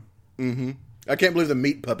one time. Mm-hmm. I can't believe the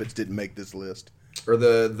Meat Puppets didn't make this list. Or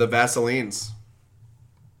the Vaselines.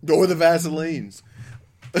 Or the Vaselines.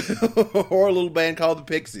 Or a little band called the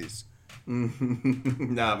Pixies.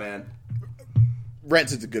 Nah, man.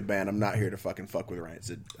 Rancid's a good band. I'm not here to fuck with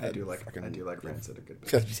Rancid. I do like Rancid a good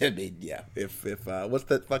bit. I mean, yeah. If what's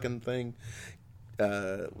that fucking thing?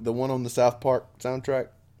 The one on the South Park soundtrack.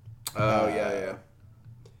 Oh yeah.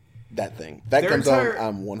 That thing that comes on.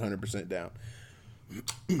 I'm 100% down.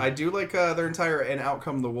 I do like their entire "And Out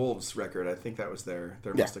Come the Wolves" record. I think that was their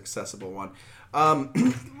most accessible one.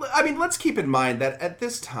 I mean, let's keep in mind that at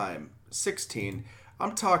this time, 16,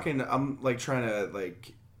 I'm trying to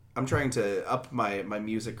up my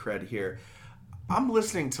music cred here. I'm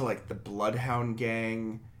listening to like the Bloodhound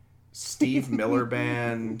Gang, Steve Miller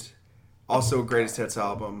Band, also Greatest Hits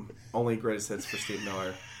album, only Greatest Hits for Steve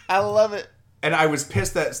Miller. I love it. And I was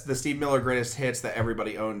pissed that the Steve Miller Greatest Hits that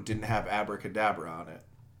everybody owned didn't have Abracadabra on it.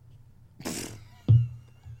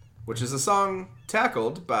 Which is a song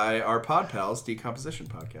tackled by our pod pals, Decomposition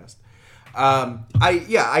Podcast.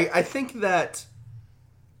 I think that,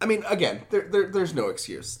 I mean, again, there's no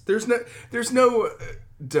excuse. There's no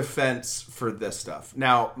defense for this stuff.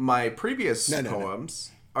 Now, my previous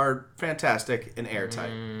poems are fantastic and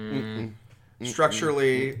airtight.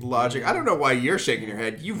 Structurally, logic. I don't know why you're shaking your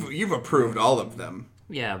head. You've approved all of them.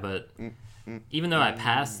 Yeah, but even though I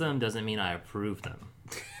passed them, doesn't mean I approve them.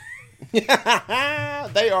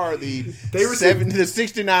 They are the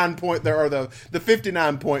 69 point. There are the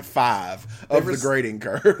 59.5 of the grading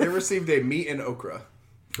curve. They received a meat and okra.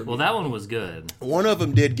 Well, that one was good. One of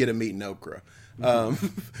them did get a meat and okra.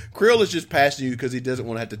 Krill is just passing you because he doesn't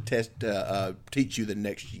want to have to teach you the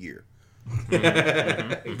next year. You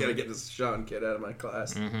gotta get this Sean kid out of my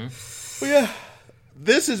class. Well, yeah,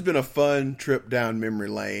 this has been a fun trip down memory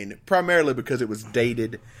lane, primarily because it was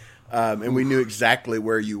dated, and we knew exactly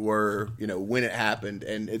where you were, when it happened,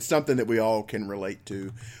 and it's something that we all can relate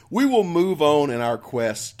to. We will move on in our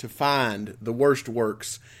quest to find the worst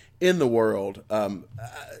works in the world.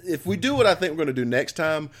 If we do what I think we're going to do next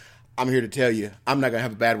time, I'm here to tell you, I'm not going to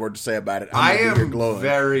have a bad word to say about it. I am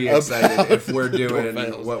very excited if we're doing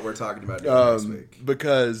what we're talking about next week.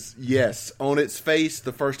 Because, yes, on its face,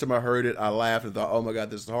 the first time I heard it, I laughed and thought, oh my God,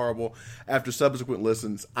 this is horrible. After subsequent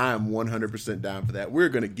listens, I am 100% down for that. We're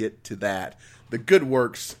going to get to that. The good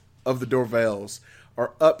works of the Dorvels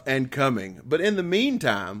are up and coming. But in the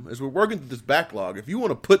meantime, as we're working through this backlog, if you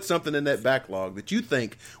want to put something in that backlog that you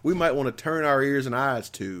think we might want to turn our ears and eyes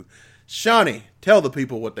to, Shawnee, tell the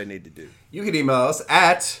people what they need to do. You can email us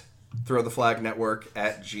at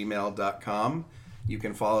throwtheflagnetwork@gmail.com. You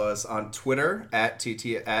can follow us on Twitter at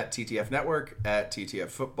TTF Network, at TTF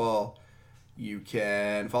Football. You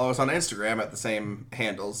can follow us on Instagram at the same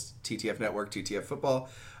handles, TTF Network, TTF Football.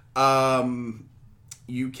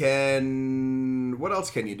 You can... What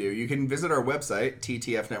else can you do? You can visit our website,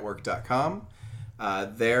 ttfnetwork.com.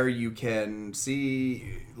 There you can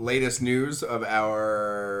see latest news of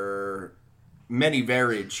our many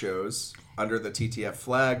varied shows under the TTF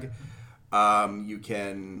flag. You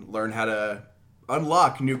can learn how to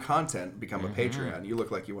unlock new content, become a Patreon. You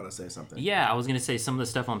look like you want to say something. Yeah, I was going to say some of the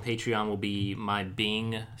stuff on Patreon will be my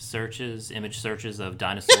Bing searches, image searches of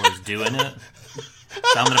dinosaurs doing it.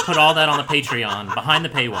 So I'm going to put all that on the Patreon, behind the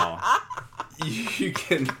paywall. You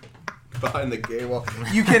can... Behind the gay wall.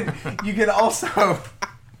 You can also...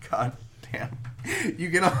 God damn.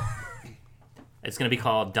 You can... It's going to be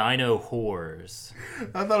called Dino Whores.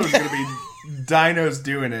 I thought it was going to be Dinos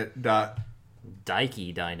Doing It.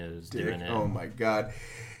 Dikey Dinos Doing It. Oh my God.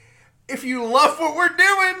 If you love what we're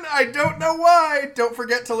doing, I don't know why. Don't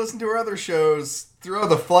forget to listen to our other shows. Throw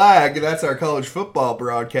the Flag, that's our college football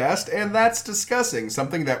broadcast, and that's Discussing,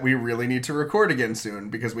 something that we really need to record again soon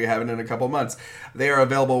because we haven't in a couple months. They are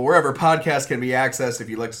available wherever podcasts can be accessed. If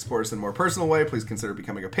you'd like to support us in a more personal way, please consider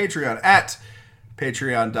becoming a Patreon at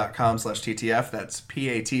patreon.com/TTF. That's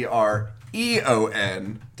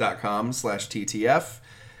patreon.com/TTF.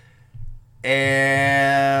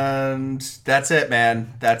 And that's it,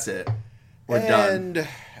 man. That's it. We're done. And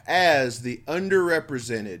as the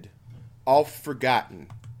underrepresented, oft-forgotten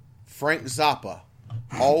Frank Zappa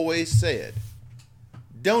always said,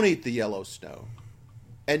 don't eat the yellow snow.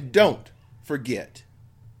 And don't forget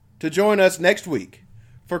to join us next week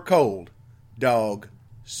for Cold Dog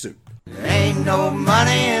Soup. There ain't no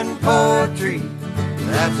money in poetry.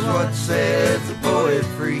 That's what sets a poet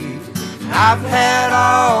free. I've had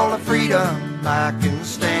all the freedom I can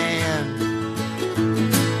stand.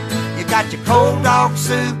 You got your cold dog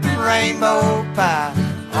soup and rainbow pie.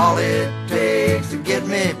 All it takes takes to get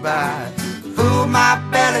me by. Fool my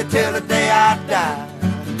belly till the day I die.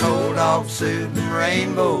 Cold dog soup and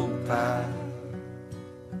rainbow pie.